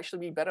may actually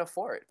be better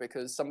for it,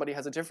 because somebody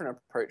has a different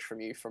approach from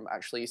you from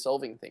actually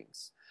solving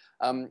things.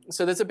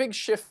 So there's a big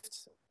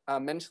shift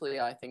mentally,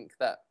 I think,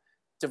 that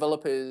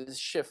developers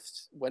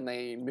shift when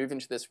they move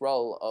into this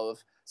role of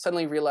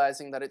suddenly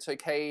realizing that it's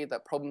okay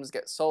that problems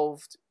get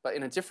solved, but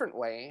in a different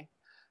way,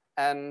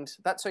 and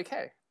that's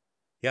okay.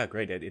 Yeah,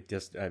 great.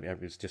 I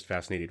was just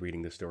fascinated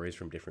reading the stories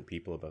from different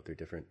people about their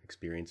different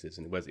experiences,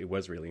 and it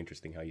was really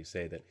interesting how you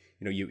say that.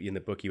 You in the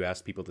book you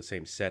asked people the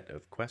same set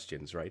of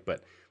questions, right?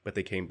 But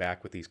they came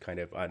back with these kind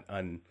of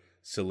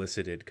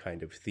unsolicited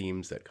kind of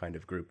themes that kind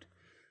of grouped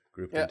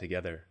them Yeah,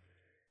 together.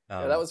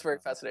 yeah, that Um, was very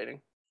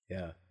fascinating.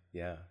 yeah,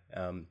 yeah.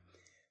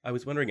 I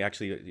was wondering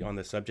actually on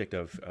the subject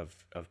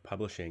of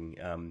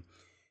publishing,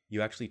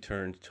 you actually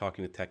turned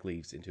Talking with Tech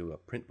Leads into a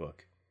print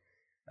book.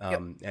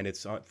 Yep. And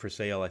it's for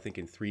sale, I think,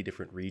 in 3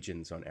 different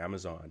regions on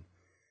Amazon.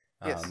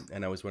 Yes.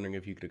 And I was wondering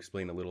if you could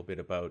explain a little bit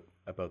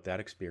about that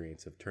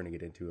experience of turning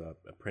it into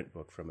a print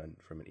book from an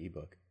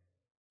ebook.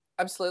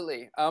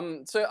 Absolutely.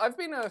 So I've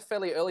been a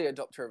fairly early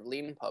adopter of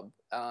LeanPub,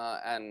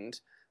 and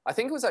I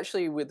think it was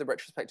actually with the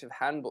retrospective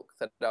handbook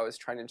that I was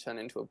trying to turn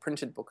into a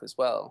printed book as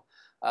well.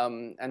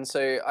 And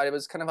so I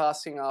was kind of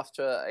asking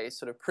after a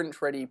sort of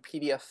print-ready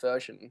PDF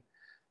version.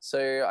 So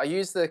I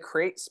use the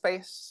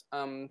CreateSpace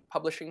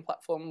publishing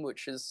platform,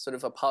 which is sort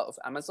of a part of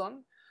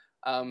Amazon,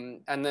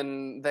 and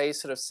then they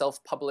sort of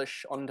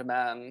self-publish on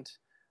demand.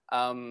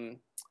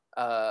 Um,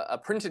 a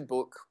printed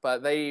book,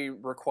 but they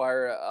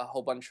require a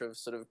whole bunch of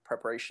sort of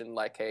preparation,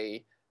 like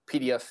a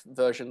PDF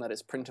version that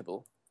is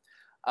printable.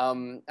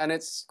 And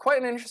it's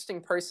quite an interesting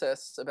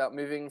process about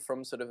moving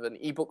from sort of an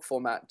ebook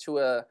format to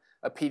a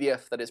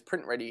PDF that is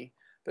print ready.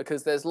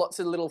 because there's lots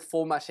of little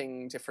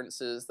formatting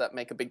differences that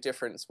make a big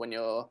difference when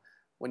you're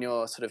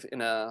sort of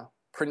in a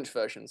print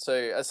version. So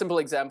a simple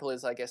example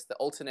is, I guess, the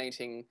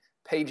alternating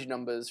page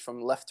numbers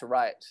from left to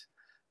right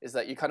is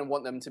that you kind of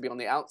want them to be on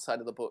the outside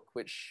of the book,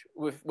 which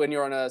when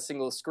you're on a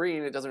single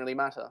screen, it doesn't really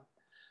matter.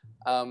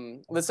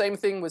 The same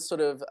thing with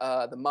sort of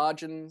the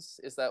margins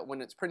is that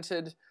when it's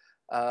printed,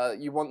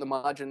 you want the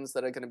margins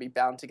that are going to be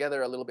bound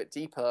together a little bit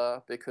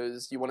deeper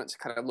because you want it to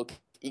kind of look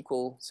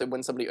equal. So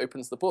when somebody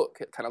opens the book,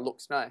 it kind of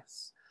looks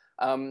nice.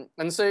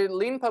 And so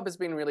LeanPub has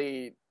been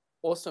really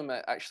awesome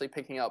at actually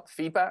picking up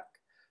feedback.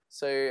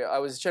 So I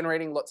was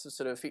generating lots of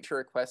sort of feature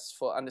requests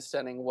for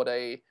understanding what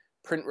a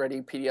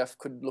print-ready PDF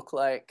could look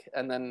like.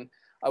 And then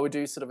I would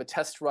do sort of a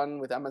test run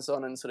with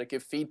Amazon and sort of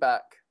give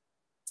feedback,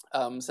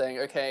 saying,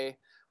 okay,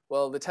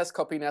 well, the test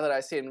copy, now that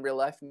I see it in real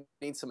life,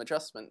 needs some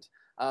adjustment.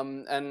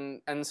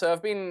 And so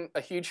I've been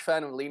a huge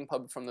fan of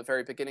LeanPub from the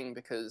very beginning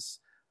because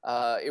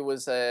it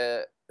was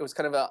a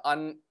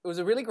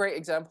really great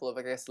example of,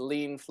 I guess,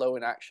 lean flow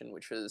in action,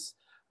 which was,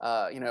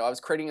 I was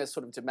creating a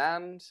sort of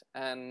demand,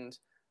 and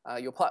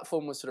your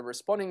platform was sort of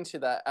responding to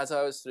that as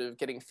I was sort of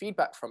getting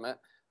feedback from it.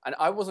 And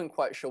I wasn't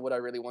quite sure what I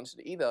really wanted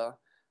either.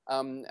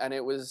 And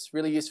it was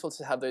really useful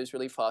to have those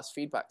really fast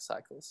feedback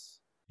cycles.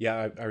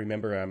 Yeah, I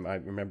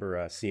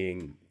remember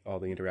seeing all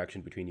the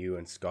interaction between you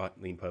and Scott,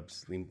 one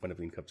of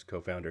LeanPub's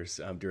co-founders,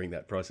 during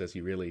that process.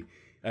 You really,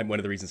 and one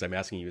of the reasons I'm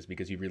asking you is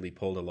because you really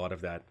pulled a lot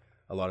of that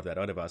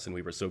out of us, and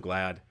we were so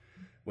glad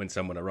when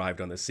someone arrived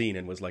on the scene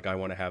and was like, "I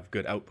want to have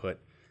good output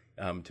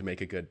to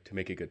make a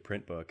good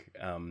print book."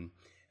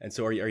 And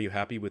so, are you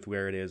happy with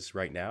where it is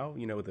right now?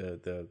 You know,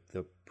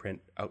 the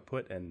print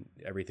output and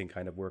everything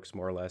kind of works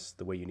more or less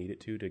the way you need it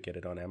to get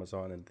it on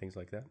Amazon and things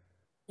like that.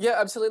 Yeah,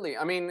 absolutely.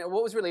 I mean,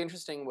 what was really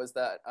interesting was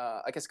that,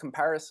 I guess,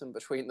 comparison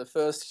between the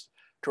first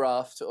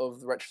draft of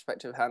the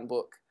retrospective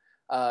handbook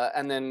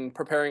and then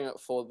preparing it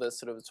for the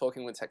sort of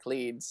Talking with Tech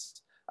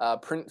Leads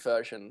print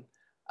version.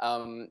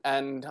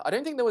 And I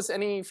don't think there was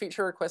any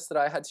feature request that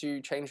I had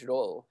to change at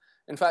all.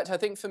 In fact, I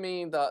think for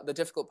me, the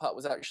difficult part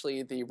was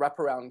actually the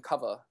wraparound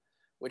cover,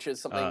 which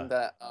is something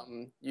that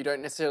you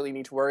don't necessarily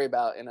need to worry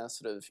about in a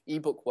sort of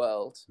ebook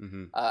world.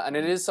 Mm-hmm. And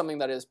it is something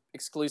that is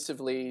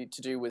exclusively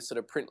to do with sort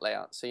of print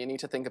layout. So you need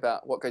to think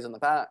about what goes on the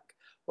back,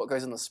 what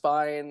goes on the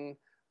spine,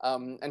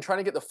 and trying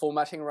to get the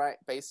formatting right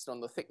based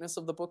on the thickness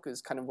of the book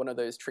is kind of one of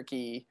those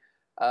tricky,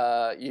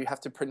 you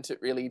have to print it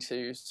really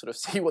to sort of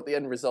see what the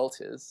end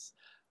result is.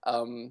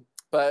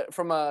 But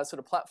from a sort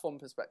of platform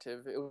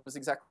perspective, it was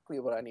exactly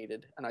what I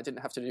needed, and I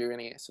didn't have to do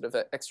any sort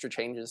of extra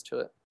changes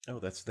to it. Oh,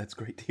 that's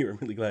great to hear. I'm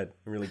really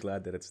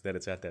glad that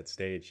it's at that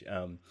stage.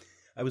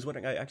 I was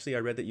wondering. I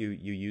read that you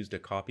used a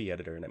copy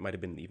editor, and it might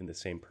have been even the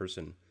same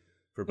person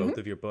for both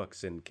of your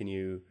books. And can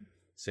you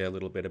say a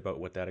little bit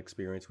about what that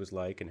experience was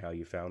like and how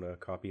you found a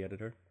copy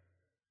editor?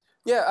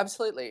 Yeah,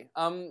 absolutely.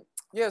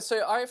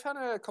 So I found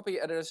a copy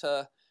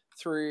editor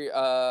through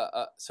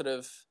a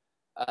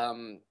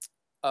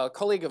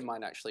colleague of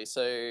mine, actually.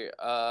 So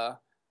I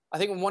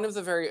think in one of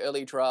the very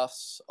early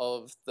drafts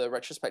of the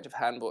retrospective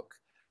handbook,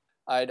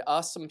 I'd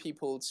asked some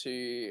people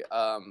to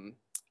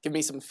give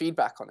me some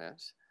feedback on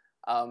it.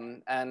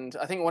 And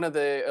I think one of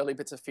the early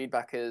bits of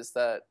feedback is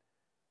that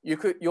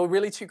you're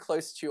really too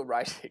close to your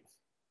writing.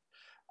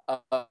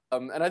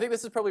 And I think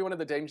this is probably one of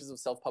the dangers of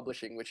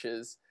self-publishing, which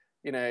is,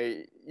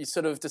 you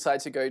sort of decide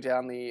to go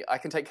down the I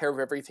can take care of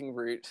everything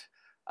route.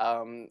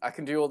 I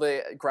can do all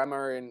the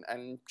grammar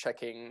and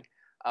checking.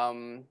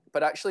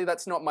 But actually,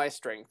 that's not my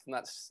strength. And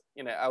that's,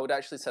 I would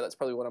actually say that's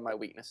probably one of my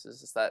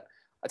weaknesses, is that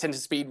I tend to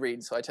speed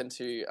read. So I tend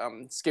to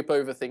skip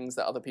over things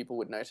that other people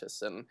would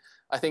notice. And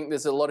I think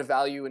there's a lot of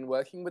value in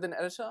working with an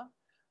editor.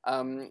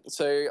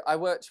 So I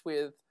worked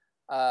with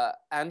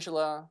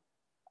Angela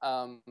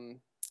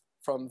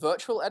from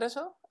Virtual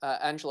Editor,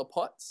 Angela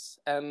Potts,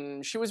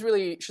 and she's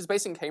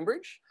based in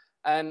Cambridge.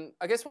 And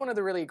I guess one of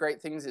the really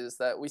great things is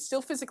that we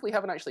still physically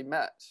haven't actually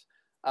met.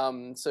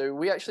 So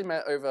we actually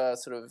met over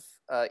sort of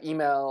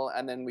email,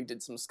 and then we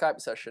did some Skype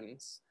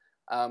sessions.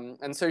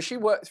 And so she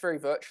works very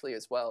virtually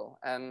as well.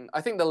 And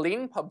I think the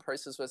LeanPub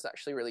process was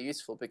actually really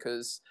useful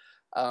because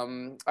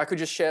I could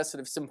just share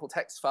sort of simple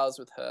text files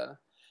with her.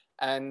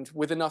 And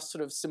with enough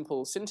sort of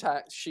simple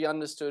syntax, she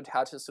understood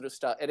how to sort of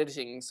start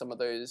editing some of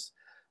those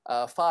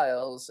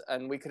files,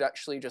 and we could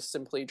actually just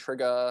simply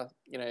trigger,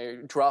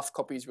 draft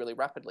copies really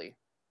rapidly.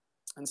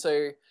 And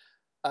so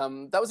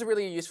that was a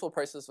really useful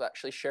process of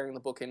actually sharing the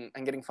book and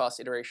getting fast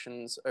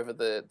iterations over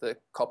the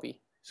copy.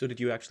 So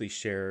did you actually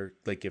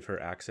give her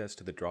access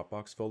to the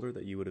Dropbox folder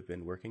that you would have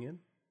been working in,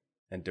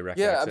 and direct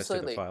access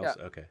absolutely. to the files?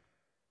 Yeah. Okay.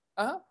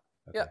 Okay.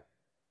 Yeah.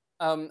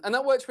 And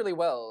that worked really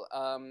well.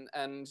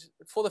 And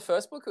for the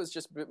first book, it was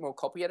just a bit more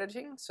copy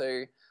editing.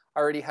 So I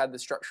already had the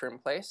structure in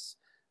place.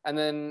 And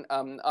then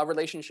our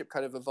relationship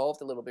kind of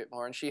evolved a little bit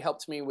more. And she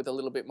helped me with a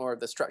little bit more of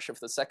the structure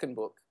for the second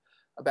book,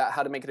 about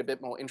how to make it a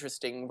bit more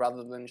interesting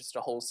rather than just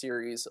a whole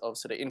series of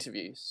sort of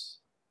interviews.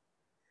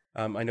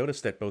 I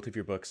noticed that both of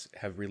your books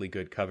have really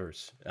good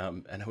covers.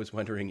 And I was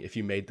wondering if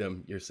you made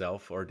them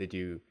yourself, or did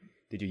you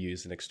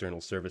use an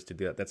external service to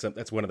do that?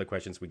 That's one of the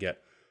questions we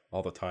get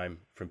all the time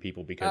from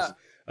people because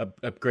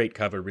a great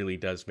cover really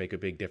does make a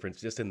big difference,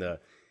 just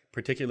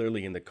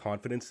particularly in the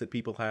confidence that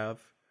people have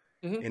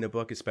in a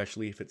book,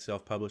 especially if it's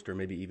self-published or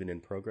maybe even in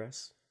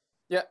progress.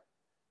 Yeah.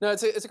 No,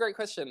 it's a great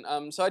question.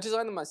 So I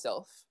designed them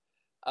myself,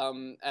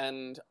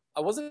 and I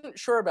wasn't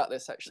sure about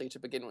this actually to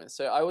begin with.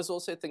 So I was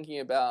also thinking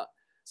about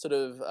sort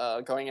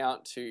of going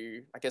out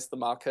to, I guess, the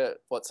market,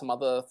 what some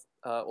other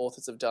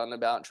authors have done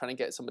about trying to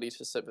get somebody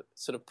to sort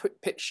of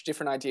pitch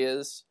different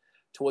ideas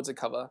towards a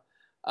cover.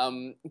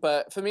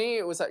 But for me,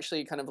 it was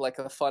actually kind of like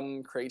a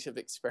fun, creative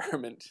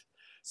experiment.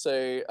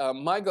 So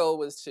my goal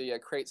was to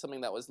create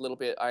something that was a little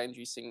bit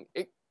eye-inducing.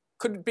 It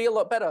could be a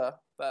lot better,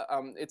 but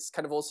it's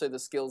kind of also the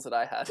skills that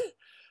I had.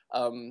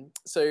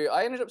 So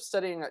I ended up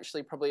studying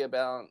actually probably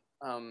about,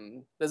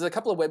 there's a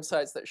couple of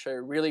websites that show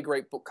really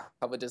great book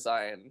cover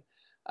design.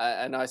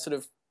 And I sort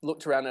of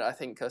looked around at, I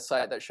think, a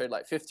site that showed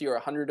like 50 or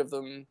 100 of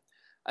them.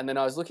 And then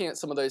I was looking at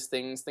some of those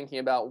things, thinking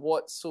about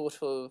what sort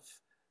of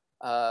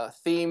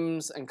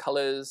themes and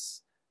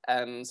colors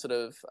and sort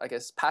of, I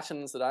guess,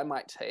 patterns that I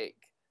might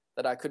take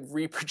that I could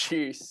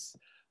reproduce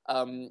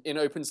in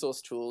open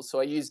source tools. So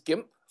I used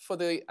GIMP for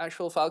the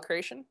actual file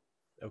creation.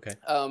 Okay.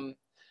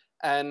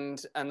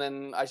 And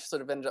then I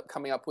sort of ended up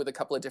coming up with a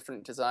couple of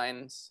different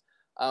designs.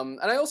 And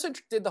I also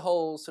did the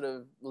whole sort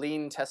of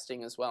lean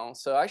testing as well.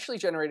 So I actually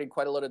generated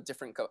quite a lot of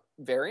different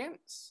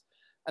variants.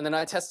 And then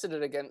I tested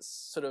it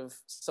against sort of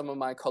some of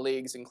my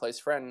colleagues and close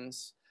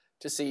friends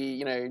to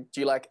see, do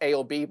you like A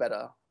or B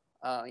better?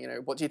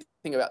 What do you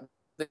think about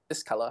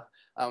this color?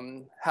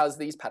 How's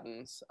these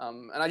patterns?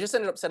 And I just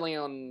ended up settling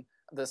on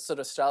the sort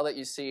of style that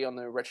you see on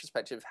the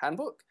retrospective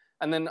handbook.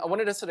 And then I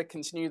wanted to sort of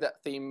continue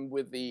that theme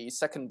with the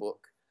second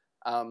book.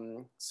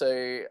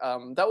 So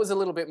that was a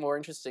little bit more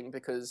interesting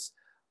because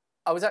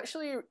it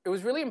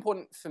was really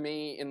important for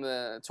me in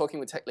the talking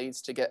with tech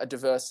leads to get a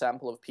diverse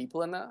sample of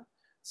people in there.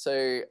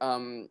 So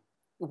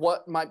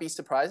what might be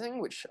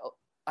surprising, which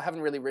I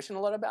haven't really written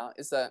a lot about,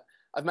 is that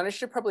I've managed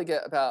to probably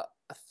get about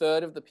a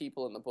third of the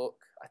people in the book,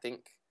 I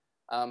think,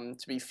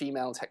 to be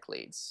female tech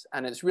leads.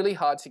 And it's really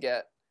hard to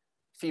get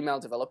female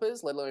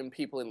developers, let alone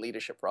people in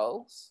leadership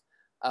roles.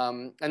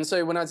 And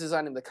so when I was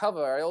designing the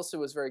cover, I also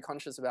was very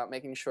conscious about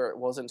making sure it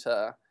wasn't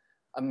a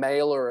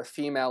male or a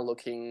female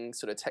looking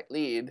sort of tech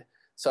lead.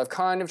 So I've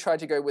kind of tried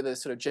to go with a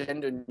sort of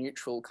gender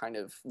neutral kind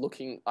of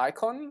looking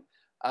icon,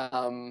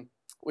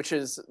 which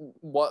is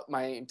what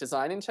my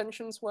design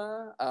intentions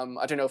were.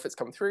 I don't know if it's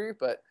come through,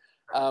 but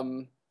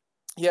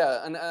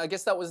yeah, and I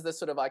guess that was the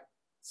sort of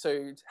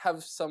so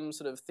have some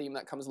sort of theme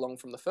that comes along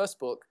from the first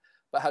book,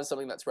 but have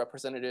something that's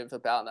representative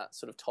about that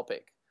sort of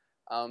topic.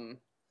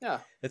 Yeah,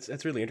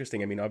 that's really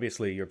interesting. I mean,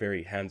 obviously, you're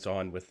very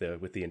hands-on with the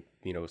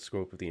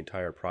scope of the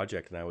entire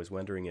project, and I was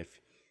wondering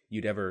if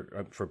you'd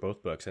ever for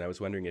both books, and I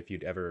was wondering if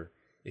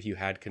you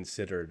had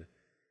considered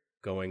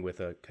going with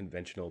a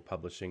conventional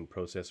publishing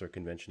process or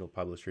conventional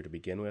publisher to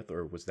begin with,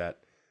 or was that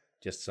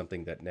just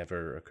something that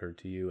never occurred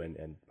to you,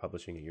 and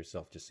publishing it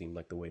yourself just seemed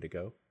like the way to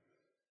go?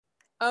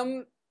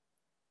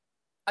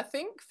 I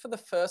think for the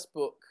first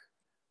book,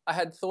 I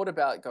had thought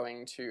about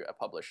going to a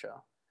publisher.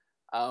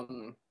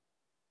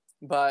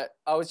 But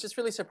I was just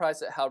really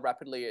surprised at how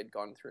rapidly it had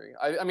gone through.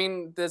 I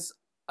mean,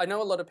 I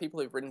know a lot of people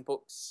who've written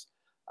books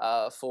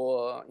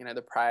for,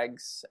 the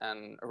Prags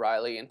and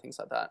O'Reilly and things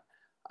like that.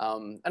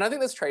 And I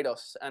think there's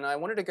trade-offs. And I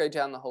wanted to go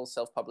down the whole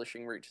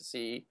self-publishing route to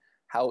see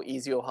how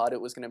easy or hard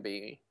it was going to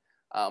be.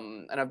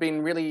 And I've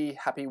been really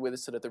happy with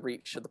sort of the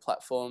reach of the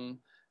platform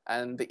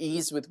and the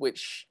ease with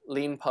which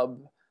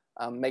LeanPub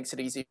makes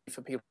it easy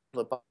for people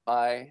to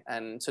buy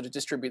and sort of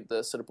distribute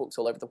the sort of books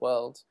all over the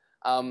world.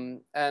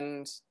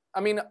 And I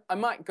mean, I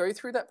might go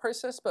through that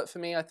process, but for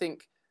me, I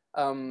think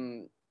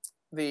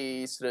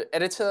the sort of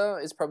editor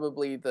is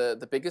probably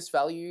the biggest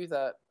value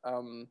that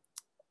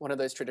one of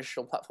those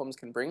traditional platforms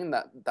can bring, and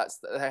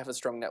they have a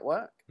strong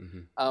network,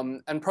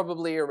 and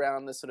probably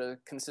around the sort of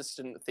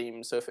consistent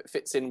theme. So if it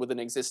fits in with an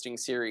existing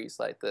series,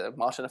 like the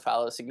Martin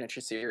Fowler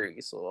signature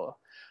series or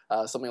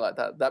something like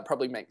that, that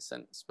probably makes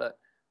sense. But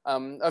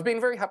I've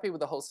been very happy with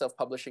the whole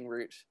self-publishing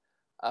route.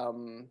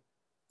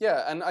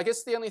 Yeah, and I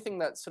guess the only thing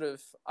that sort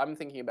of I'm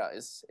thinking about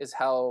is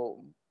how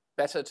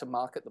better to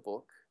market the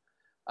book.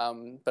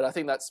 But I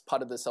think that's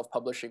part of the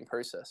self-publishing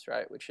process,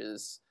 right? Which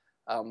is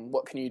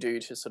what can you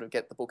do to sort of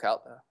get the book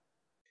out there?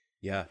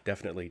 Yeah,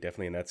 definitely,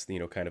 and that's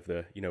kind of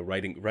the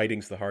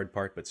writing's the hard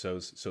part, but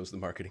so's the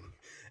marketing.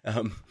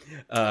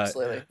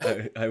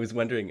 Absolutely. I was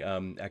wondering,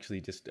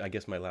 actually, just I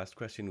guess my last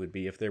question would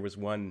be if there was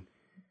one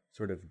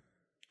sort of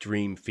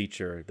dream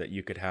feature that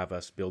you could have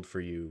us build for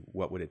you,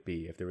 what would it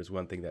be? If there was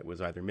one thing that was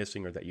either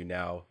missing or that you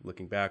now,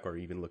 looking back or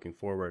even looking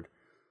forward,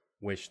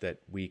 wish that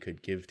we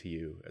could give to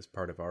you as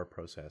part of our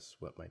process,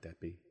 what might that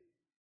be?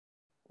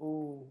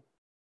 Ooh.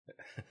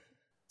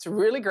 It's a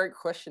really great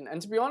question.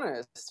 And to be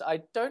honest,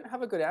 I don't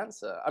have a good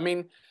answer. I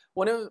mean,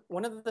 one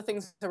of the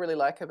things I really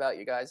like about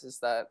you guys is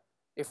that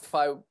if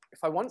I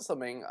want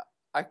something,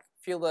 I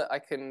feel that I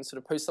can sort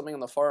of post something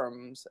on the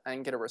forums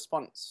and get a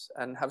response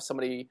and have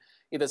somebody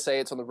either say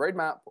it's on the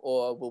roadmap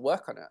or we'll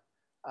work on it.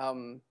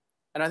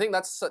 And I think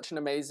that's such an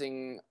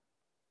amazing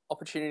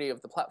opportunity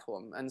of the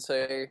platform. And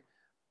so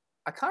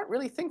I can't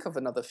really think of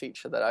another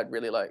feature that I'd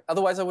really like.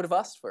 Otherwise, I would have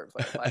asked for it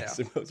by now. I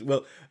suppose.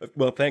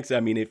 Well, thanks. I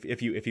mean,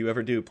 if you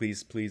ever do,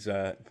 please, please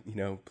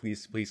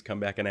come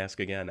back and ask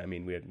again. I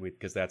mean,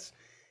 because that's,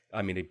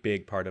 I mean, a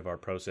big part of our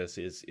process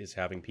is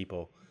having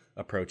people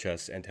approach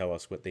us and tell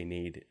us what they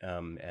need,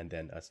 and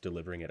then us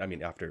delivering it. I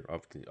mean, after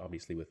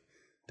obviously with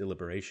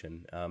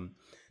deliberation.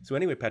 So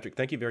anyway, Patrick,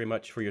 thank you very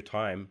much for your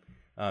time,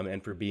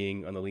 and for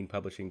being on the Lean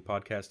Publishing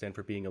podcast and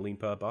for being a Lean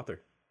Pub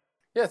author.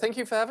 Yeah, thank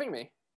you for having me.